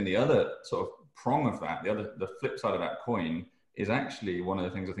 I think the other sort of prong of that, the flip side of that coin, is actually one of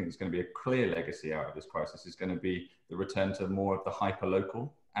the things I think is going to be a clear legacy out of this crisis is going to be the return to more of the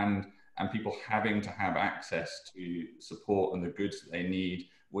hyper-local and people having to have access to support and the goods that they need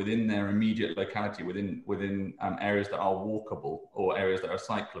within their immediate locality, within areas that are walkable or areas that are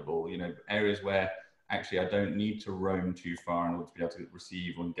cyclable, you know, areas where actually I don't need to roam too far in order to be able to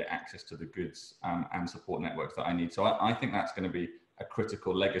receive and get access to the goods and support networks that I need. So I think that's going to be a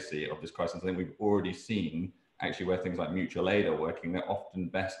critical legacy of this crisis. I think we've already seen actually where things like mutual aid are working, they're often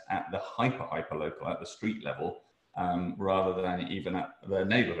best at the hyper local, at the street level, rather than even at the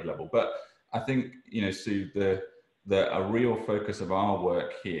neighborhood level. But I think, you know, Sue, a real focus of our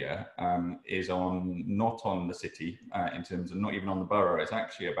work here is on not on the city in terms of not even on the borough. It's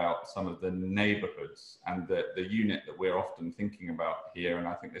actually about some of the neighbourhoods and the unit that we're often thinking about here. And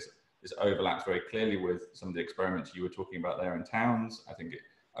I think this overlaps very clearly with some of the experiments you were talking about there in towns. I think it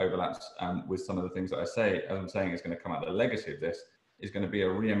overlaps with some of the things that I'm saying is going to come out. The legacy of this is going to be a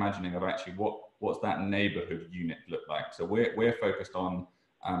reimagining of actually what's that neighbourhood unit look like. So we're focused on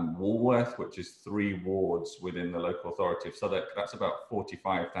Walworth, which is 3 wards within the local authority of Southwark. That's about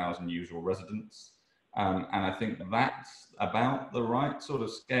 45,000 usual residents. And I think that's about the right sort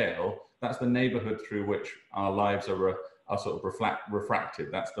of scale. That's the neighbourhood through which our lives are sort of refracted.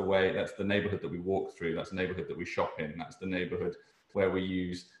 That's the neighbourhood that we walk through. That's the neighbourhood that we shop in. That's the neighbourhood where we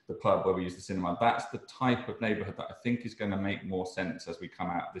use the pub, where we use the cinema. That's the type of neighbourhood that I think is going to make more sense as we come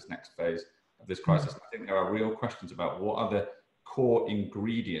out of this next phase of this crisis. I think there are real questions about what are the core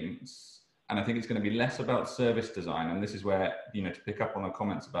ingredients, and I think it's going to be less about service design. And this is where, you know, to pick up on the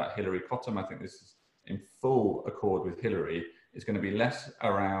comments about Hilary Cottam, I think this is in full accord with Hilary. It's going to be less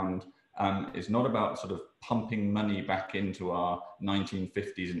around, it's not about sort of pumping money back into our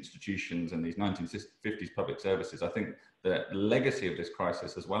 1950s institutions and these 1950s public services. I think the legacy of this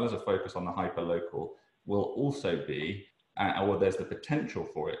crisis, as well as a focus on the hyper-local, will also be, or there's the potential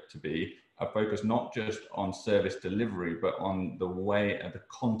for it to be, a focus not just on service delivery, but on the way and the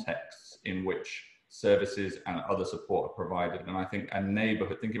contexts in which services and other support are provided. And I think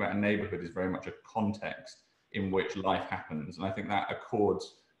thinking about a neighbourhood is very much a context in which life happens. And I think that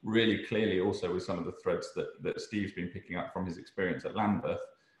accords really clearly also with some of the threads that Steve's been picking up from his experience at Lambeth,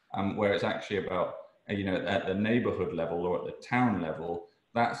 where it's actually about, you know, at the neighbourhood level or at the town level,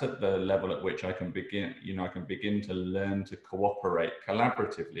 that's at the level at which I can begin to learn to cooperate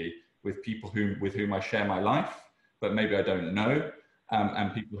collaboratively with people with whom I share my life, but maybe I don't know,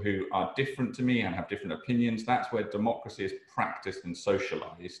 and people who are different to me and have different opinions. That's where democracy is practiced and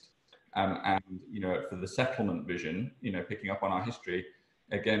socialized. And, you know, for the settlement vision, you know, picking up on our history,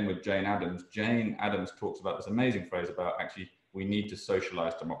 again with Jane Addams talks about this amazing phrase about actually we need to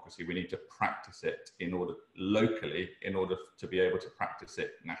socialize democracy. We need to practice it locally in order to be able to practice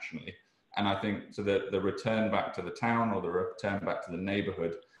it nationally. And I think so the return back to the town or the return back to the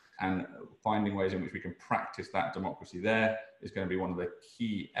neighborhood and finding ways in which we can practice that democracy there is going to be one of the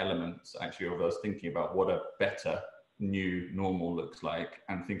key elements actually of us thinking about what a better new normal looks like,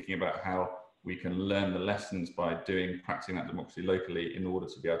 and thinking about how we can learn the lessons by practicing that democracy locally in order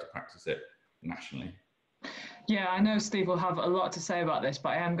to be able to practice it nationally. Yeah, I know Steve will have a lot to say about this, but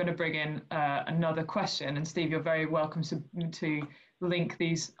I am going to bring in another question. And Steve, you're very welcome to link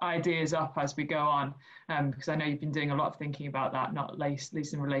these ideas up as we go on, because I know you've been doing a lot of thinking about that, not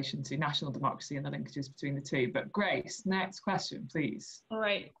least in relation to national democracy and the linkages between the two. But Grace, next question, please. All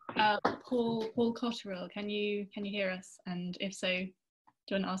right, Paul Cotterill, can you hear us? And if so, do you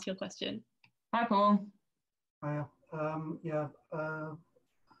want to ask your question? Hi, Paul.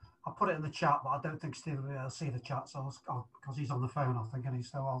 I'll put it in the chat, but I don't think Steve will be able to see the chat, so because he's on the phone, I think,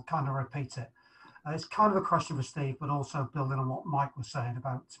 so I'll kind of repeat it. It's kind of a question for Steve, but also building on what Mike was saying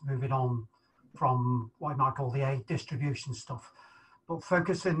about moving on from what you might call the aid distribution stuff, but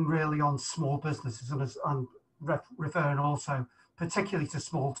focusing really on small businesses and referring also particularly to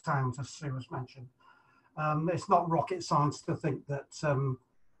small towns, as Sue has mentioned. It's not rocket science to think that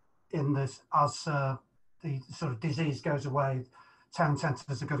in this, as the sort of disease goes away, town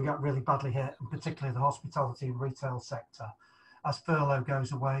centres are going to get really badly hit, and particularly the hospitality and retail sector, as furlough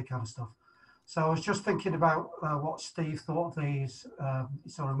goes away kind of stuff. So I was just thinking about what Steve thought of these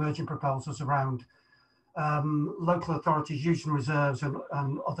sort of emerging proposals around local authorities using reserves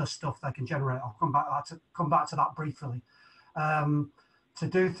and other stuff they can generate. I'll come back to that briefly. To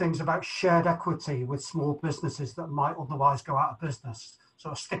do things about shared equity with small businesses that might otherwise go out of business,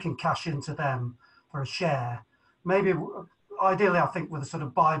 sort of sticking cash into them for a share. Maybe ideally, I think with a sort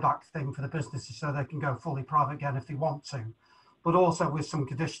of buyback thing for the businesses so they can go fully private again if they want to, but also with some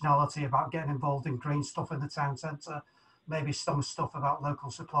conditionality about getting involved in green stuff in the town centre, maybe some stuff about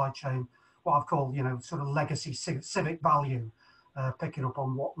local supply chain, what I've called, you know, sort of legacy civic value, picking up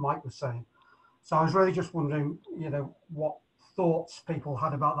on what Mike was saying. So I was really just wondering, what thoughts people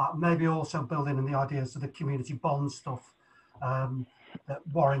had about that. Maybe also building in the ideas of the community bond stuff that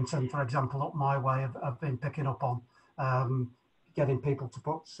Warrington, for example, up my way have been picking up on, getting people to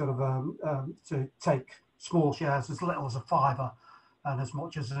put sort of to take small shares, as little as a £5 and as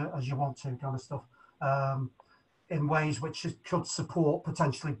much as you want to, kind of stuff, in ways which could support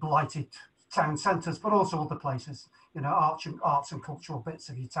potentially blighted town centres, but also other places, arts and cultural bits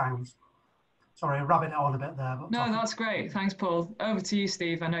of your towns. Sorry, I rabbited on a bit there. But no, that's great. Thanks, Paul. Over to you,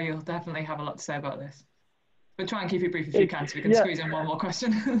 Steve. I know you'll definitely have a lot to say about this. But try and keep it brief if you can, so we can squeeze in one more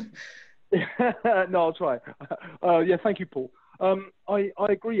question. No, I'll try. Yeah, thank you, Paul. I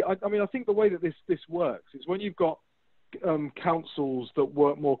agree. I mean, I think the way that this works is when you've got councils that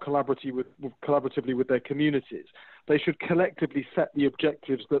work more collaboratively with their communities, they should collectively set the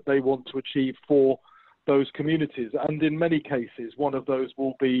objectives that they want to achieve for those communities. And in many cases, one of those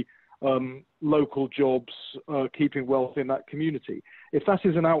will be local jobs, keeping wealth in that community. If that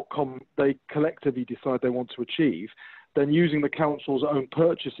is an outcome they collectively decide they want to achieve, then using the council's own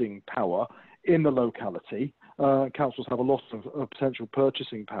purchasing power in the locality, councils have a lot of potential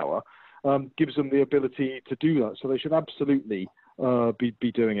purchasing power, gives them the ability to do that. So they should absolutely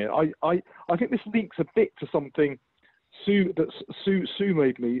be doing it. I think this links a bit to something Sue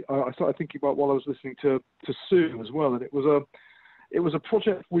made me. I started thinking about while I was listening to Sue as well, and it was a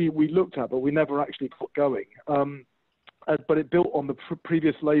project we looked at, but we never actually got going. But it built on the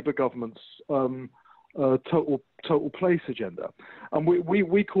previous Labour government's total place agenda, and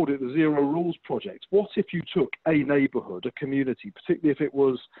we called it the Zero Rules Project. What if you took a neighbourhood, a community, particularly if it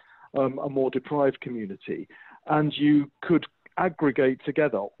was a more deprived community, and you could aggregate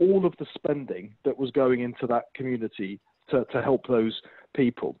together all of the spending that was going into that community to help those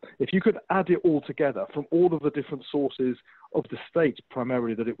people. If you could add it all together from all of the different sources of the state,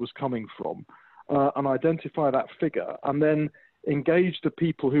 primarily that it was coming from, and identify that figure, and then engage the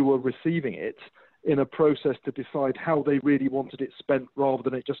people who were receiving it in a process to decide how they really wanted it spent rather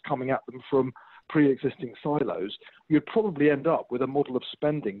than it just coming at them from pre-existing silos, you'd probably end up with a model of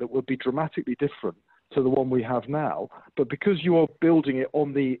spending that would be dramatically different to the one we have now. But because you are building it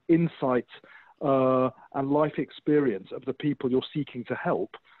on the insight and life experience of the people you're seeking to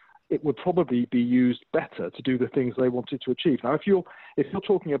help, it would probably be used better to do the things they wanted to achieve. Now, if you're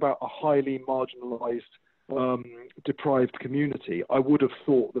talking about a highly marginalized, deprived community, I would have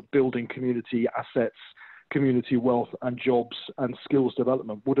thought that building community assets, community wealth and jobs and skills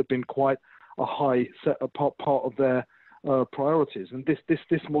development would have been quite a high part of their priorities. And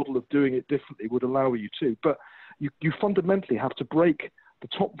this model of doing it differently would allow you to. But you fundamentally have to break the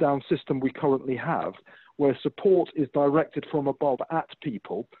top-down system we currently have, where support is directed from above at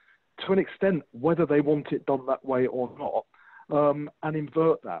people to an extent, whether they want it done that way or not, and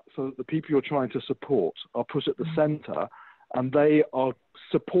invert that so that the people you're trying to support are put at the centre and they are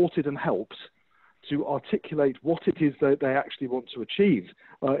supported and helped to articulate what it is that they actually want to achieve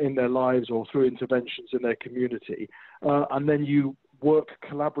in their lives or through interventions in their community. And then you work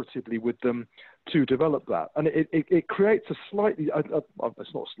collaboratively with them to develop that. And it creates a slightly,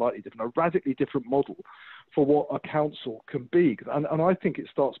 it's not slightly different, a radically different model for what a council can be. And I think it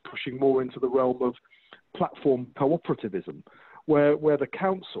starts pushing more into the realm of platform cooperativism, where the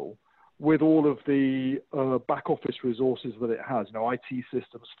council, with all of the back office resources that it has, IT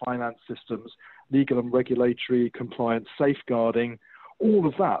systems, finance systems, legal and regulatory compliance, safeguarding, all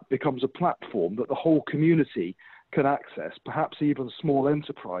of that becomes a platform that the whole community can access, perhaps even small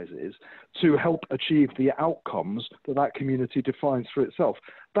enterprises, to help achieve the outcomes that community defines for itself.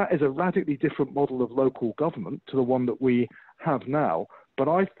 That is a radically different model of local government to the one that we have now, but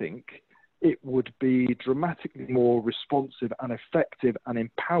I think it would be dramatically more responsive and effective and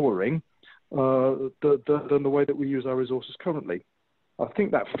empowering than the way that we use our resources currently. I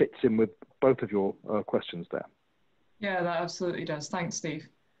think that fits in with both of your questions there. Yeah, that absolutely does. Thanks, Steve.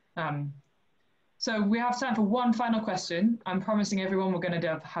 So we have time for one final question. I'm promising everyone we're going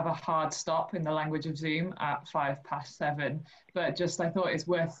to have a hard stop in the language of Zoom at 7:05, but just I thought it's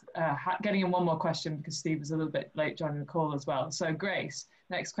worth getting in one more question because Steve was a little bit late joining the call as well. So Grace,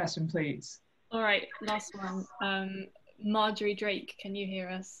 next question, please. All right, last one. Marjorie Drake, can you hear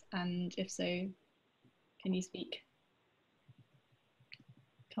us? And if so, can you speak?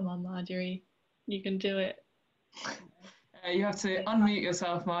 Come on, Marjorie, you can do it. You have to unmute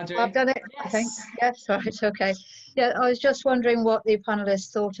yourself, Marjorie. I've done it, yes. I think. Yes, right, okay. Yeah, I was just wondering what the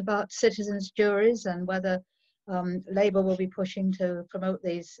panellists thought about citizens' juries and whether Labour will be pushing to promote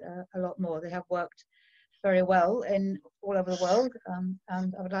these a lot more. They have worked very well all over the world,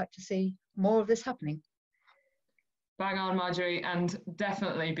 and I would like to see more of this happening. Bang on, Marjorie, and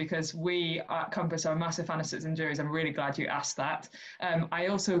definitely because we at Compass are a massive fan of citizen juries. I'm really glad you asked that. I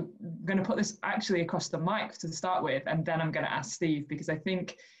also going to put this actually across the mic to start with, and then I'm going to ask Steve, because I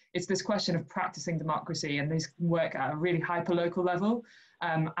think it's this question of practicing democracy, and these can work at a really hyper-local level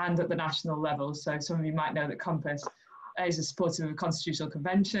and at the national level. So some of you might know that Compass is a supporter of a constitutional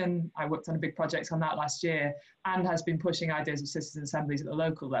convention. I worked on a big project on that last year, and has been pushing ideas of citizen assemblies at the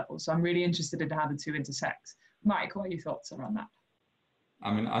local level. So I'm really interested in how the two intersect. Mike, what are your thoughts around that?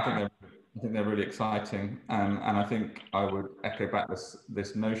 I mean, I think they're really exciting, and I think I would echo back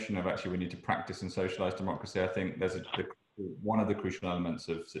this notion of actually we need to practice and socialise democracy. I think there's one of the crucial elements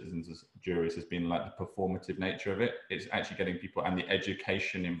of citizens juries has been like the performative nature of it. It's actually getting people and the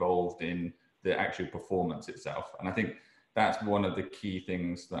education involved in the actual performance itself, and I think that's one of the key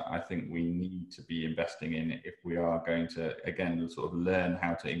things that I think we need to be investing in if we are going to, again, sort of learn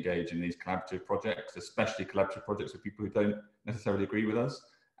how to engage in these collaborative projects, especially collaborative projects with people who don't necessarily agree with us.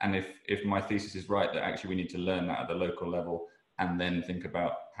 And if my thesis is right, that actually we need to learn that at the local level and then think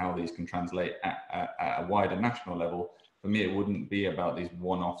about how these can translate at a wider national level. For me, it wouldn't be about these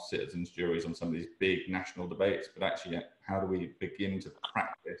one-off citizens' juries on some of these big national debates, but actually how do we begin to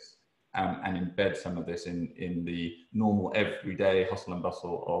practice and embed some of this in the normal everyday hustle and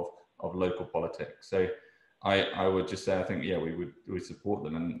bustle of local politics. So I would just say, I think, yeah, we would support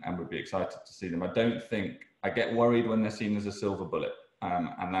them and would be excited to see them. I get worried when they're seen as a silver bullet. And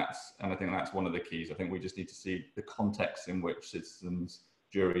I think that's one of the keys. I think we just need to see the context in which citizens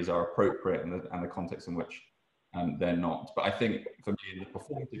juries are appropriate and the context in which they're not. But I think for me, in the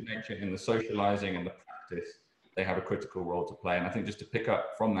performative nature, in the socializing and the practice, they have a critical role to play. And I think just to pick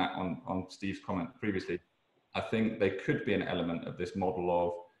up from that on Steve's comment previously, I think there could be an element of this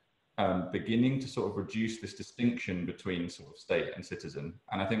model of beginning to sort of reduce this distinction between sort of state and citizen.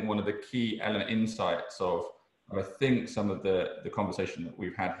 And I think one of the key insights of, I think, some of the conversation that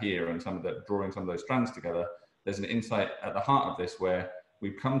we've had here and drawing some of those strands together, there's an insight at the heart of this where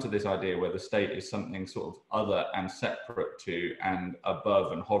we've come to this idea where the state is something sort of other and separate to and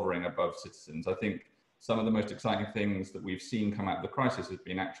above and hovering above citizens. I think some of the most exciting things that we've seen come out of the crisis has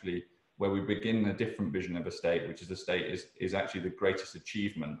been actually where we begin a different vision of a state, which is the state is actually the greatest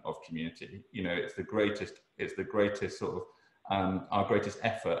achievement of community. You know, it's the greatest sort of, our greatest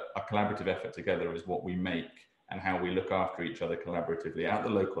effort, our collaborative effort together is what we make and how we look after each other collaboratively at the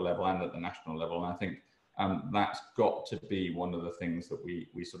local level and at the national level. And I think that's got to be one of the things that we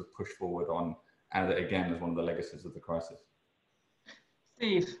sort of push forward on, and again, as one of the legacies of the crisis.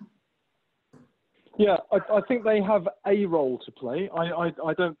 Steve. Yeah, I think they have a role to play.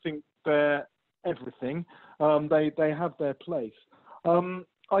 I don't think they're everything. They have their place. I'm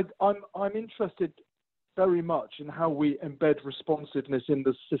interested very much in how we embed responsiveness in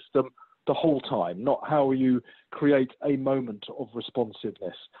the system the whole time, not how you create a moment of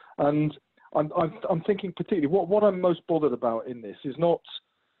responsiveness. And I'm thinking particularly what I'm most bothered about in this is not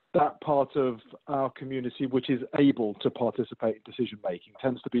that part of our community which is able to participate in decision making,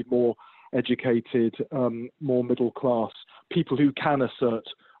 tends to be more educated, more middle class, people who can assert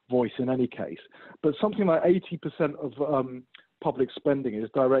voice in any case. But something like 80% of public spending is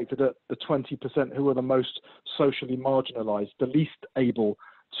directed at the 20% who are the most socially marginalised, the least able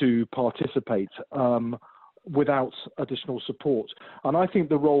to participate without additional support. And I think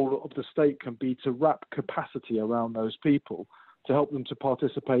the role of the state can be to wrap capacity around those people, to help them to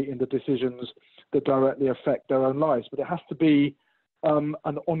participate in the decisions that directly affect their own lives. But it has to be an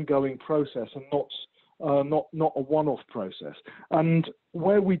ongoing process and not a one-off process. And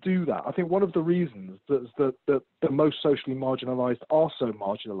where we do that, I think one of the reasons that the most socially marginalised are so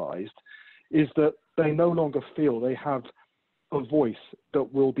marginalised is that they no longer feel they have a voice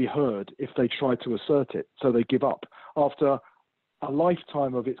that will be heard if they try to assert it. So they give up. After a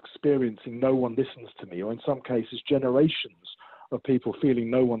lifetime of experiencing no one listens to me, or in some cases generations of people feeling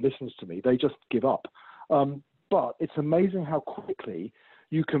no one listens to me, they just give up. But it's amazing how quickly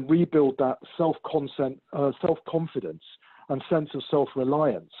you can rebuild that self-confidence and sense of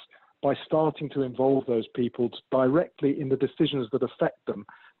self-reliance by starting to involve those people directly in the decisions that affect them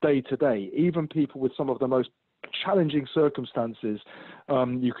day to day, even people with some of the most challenging circumstances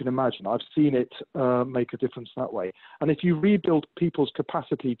you can imagine. I've seen it make a difference that way. And if you rebuild people's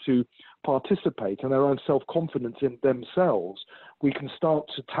capacity to participate and their own self-confidence in themselves, we can start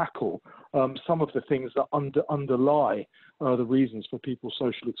to tackle some of the things that underlie the reasons for people's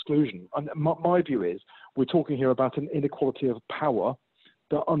social exclusion. And my view is we're talking here about an inequality of power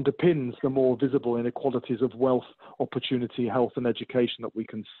that underpins the more visible inequalities of wealth, opportunity, health and education that we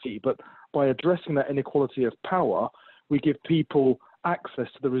can see. But by addressing that inequality of power, we give people access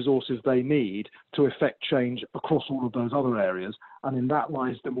to the resources they need to effect change across all of those other areas. And in that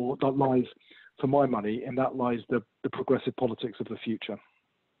lies for my money, in that lies the progressive politics of the future.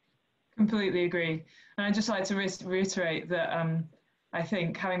 Completely agree. And I'd just like to reiterate that I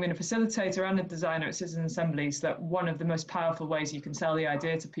think, having been a facilitator and a designer at citizen assemblies, that one of the most powerful ways you can sell the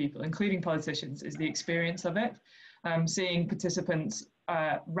idea to people, including politicians, is the experience of it. Seeing participants,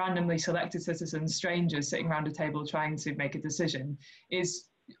 randomly selected citizens, strangers sitting around a table trying to make a decision is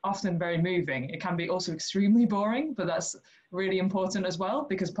often very moving. It can be also extremely boring, but that's really important as well,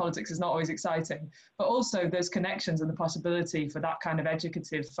 because politics is not always exciting. But also those connections and the possibility for that kind of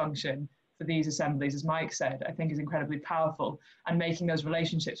educative function for these assemblies, as Mike said, I think is incredibly powerful, and making those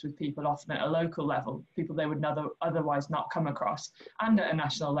relationships with people often at a local level, people they would otherwise not come across, and at a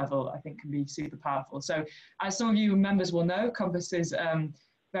national level, I think can be super powerful. So as some of you members will know, Compass is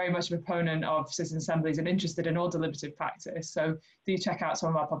very much a proponent of citizen assemblies and interested in all deliberative practice. So do check out some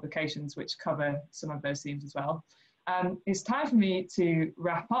of our publications which cover some of those themes as well. It's time for me to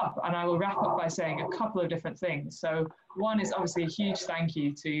wrap up, and I will wrap up by saying a couple of different things. So one is obviously a huge thank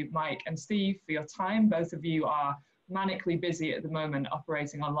you to Mike and Steve for your time. Both of you are manically busy at the moment,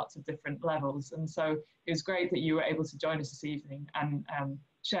 operating on lots of different levels. And so it was great that you were able to join us this evening and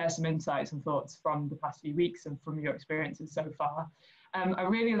share some insights and thoughts from the past few weeks and from your experiences so far. I'd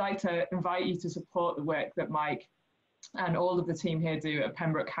really like to invite you to support the work that Mike and all of the team here do at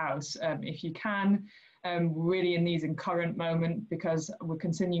Pembroke House, if you can. Really in these current moment, because we're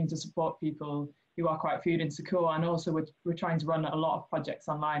continuing to support people who are quite food insecure, and also we're trying to run a lot of projects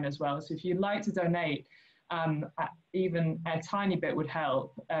online as well. So if you'd like to donate, even a tiny bit would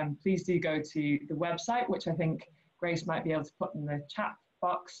help. Please do go to the website, which I think Grace might be able to put in the chat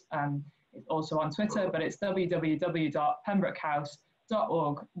box. It's also on Twitter, but it's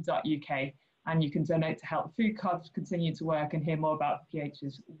www.pembrokehouse.org.uk, and you can donate to help the food clubs continue to work and hear more about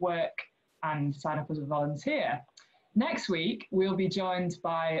PH's work and sign up as a volunteer. Next week, we'll be joined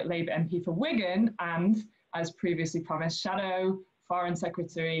by Labour MP for Wigan and, as previously promised, Shadow Foreign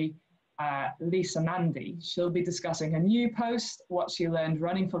Secretary Lisa Nandy. She'll be discussing her new post, what she learned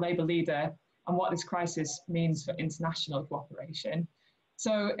running for Labour leader, and what this crisis means for international cooperation.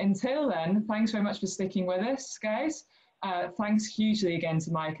 So until then, thanks very much for sticking with us, guys. Thanks hugely again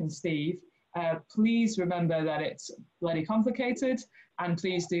to Mike and Steve. Please remember that it's bloody complicated, and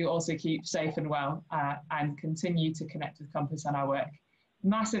please do also keep safe and well and continue to connect with Compass and our work.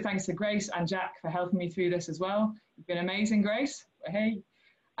 Massive thanks to Grace and Jack for helping me through this as well. You've been amazing, Grace. Hey.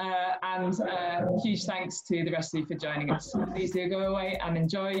 And huge thanks to the rest of you for joining us. Please do go away and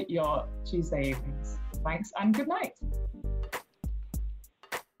enjoy your Tuesday evenings. Thanks and good night.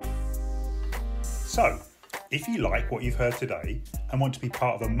 So, if you like what you've heard today and want to be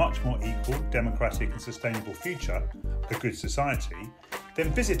part of a much more equal, democratic and sustainable future, a good society, then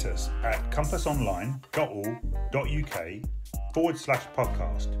visit us at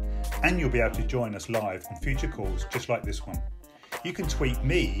compassonline.org.uk/podcast, and you'll be able to join us live on future calls just like this one. You can tweet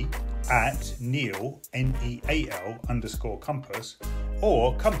me at Neil, Neal _Compass,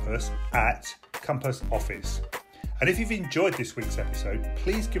 or Compass at Compass Office. And if you've enjoyed this week's episode,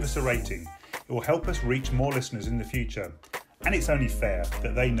 please give us a rating. It will help us reach more listeners in the future. And it's only fair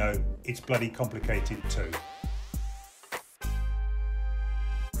that they know it's bloody complicated too.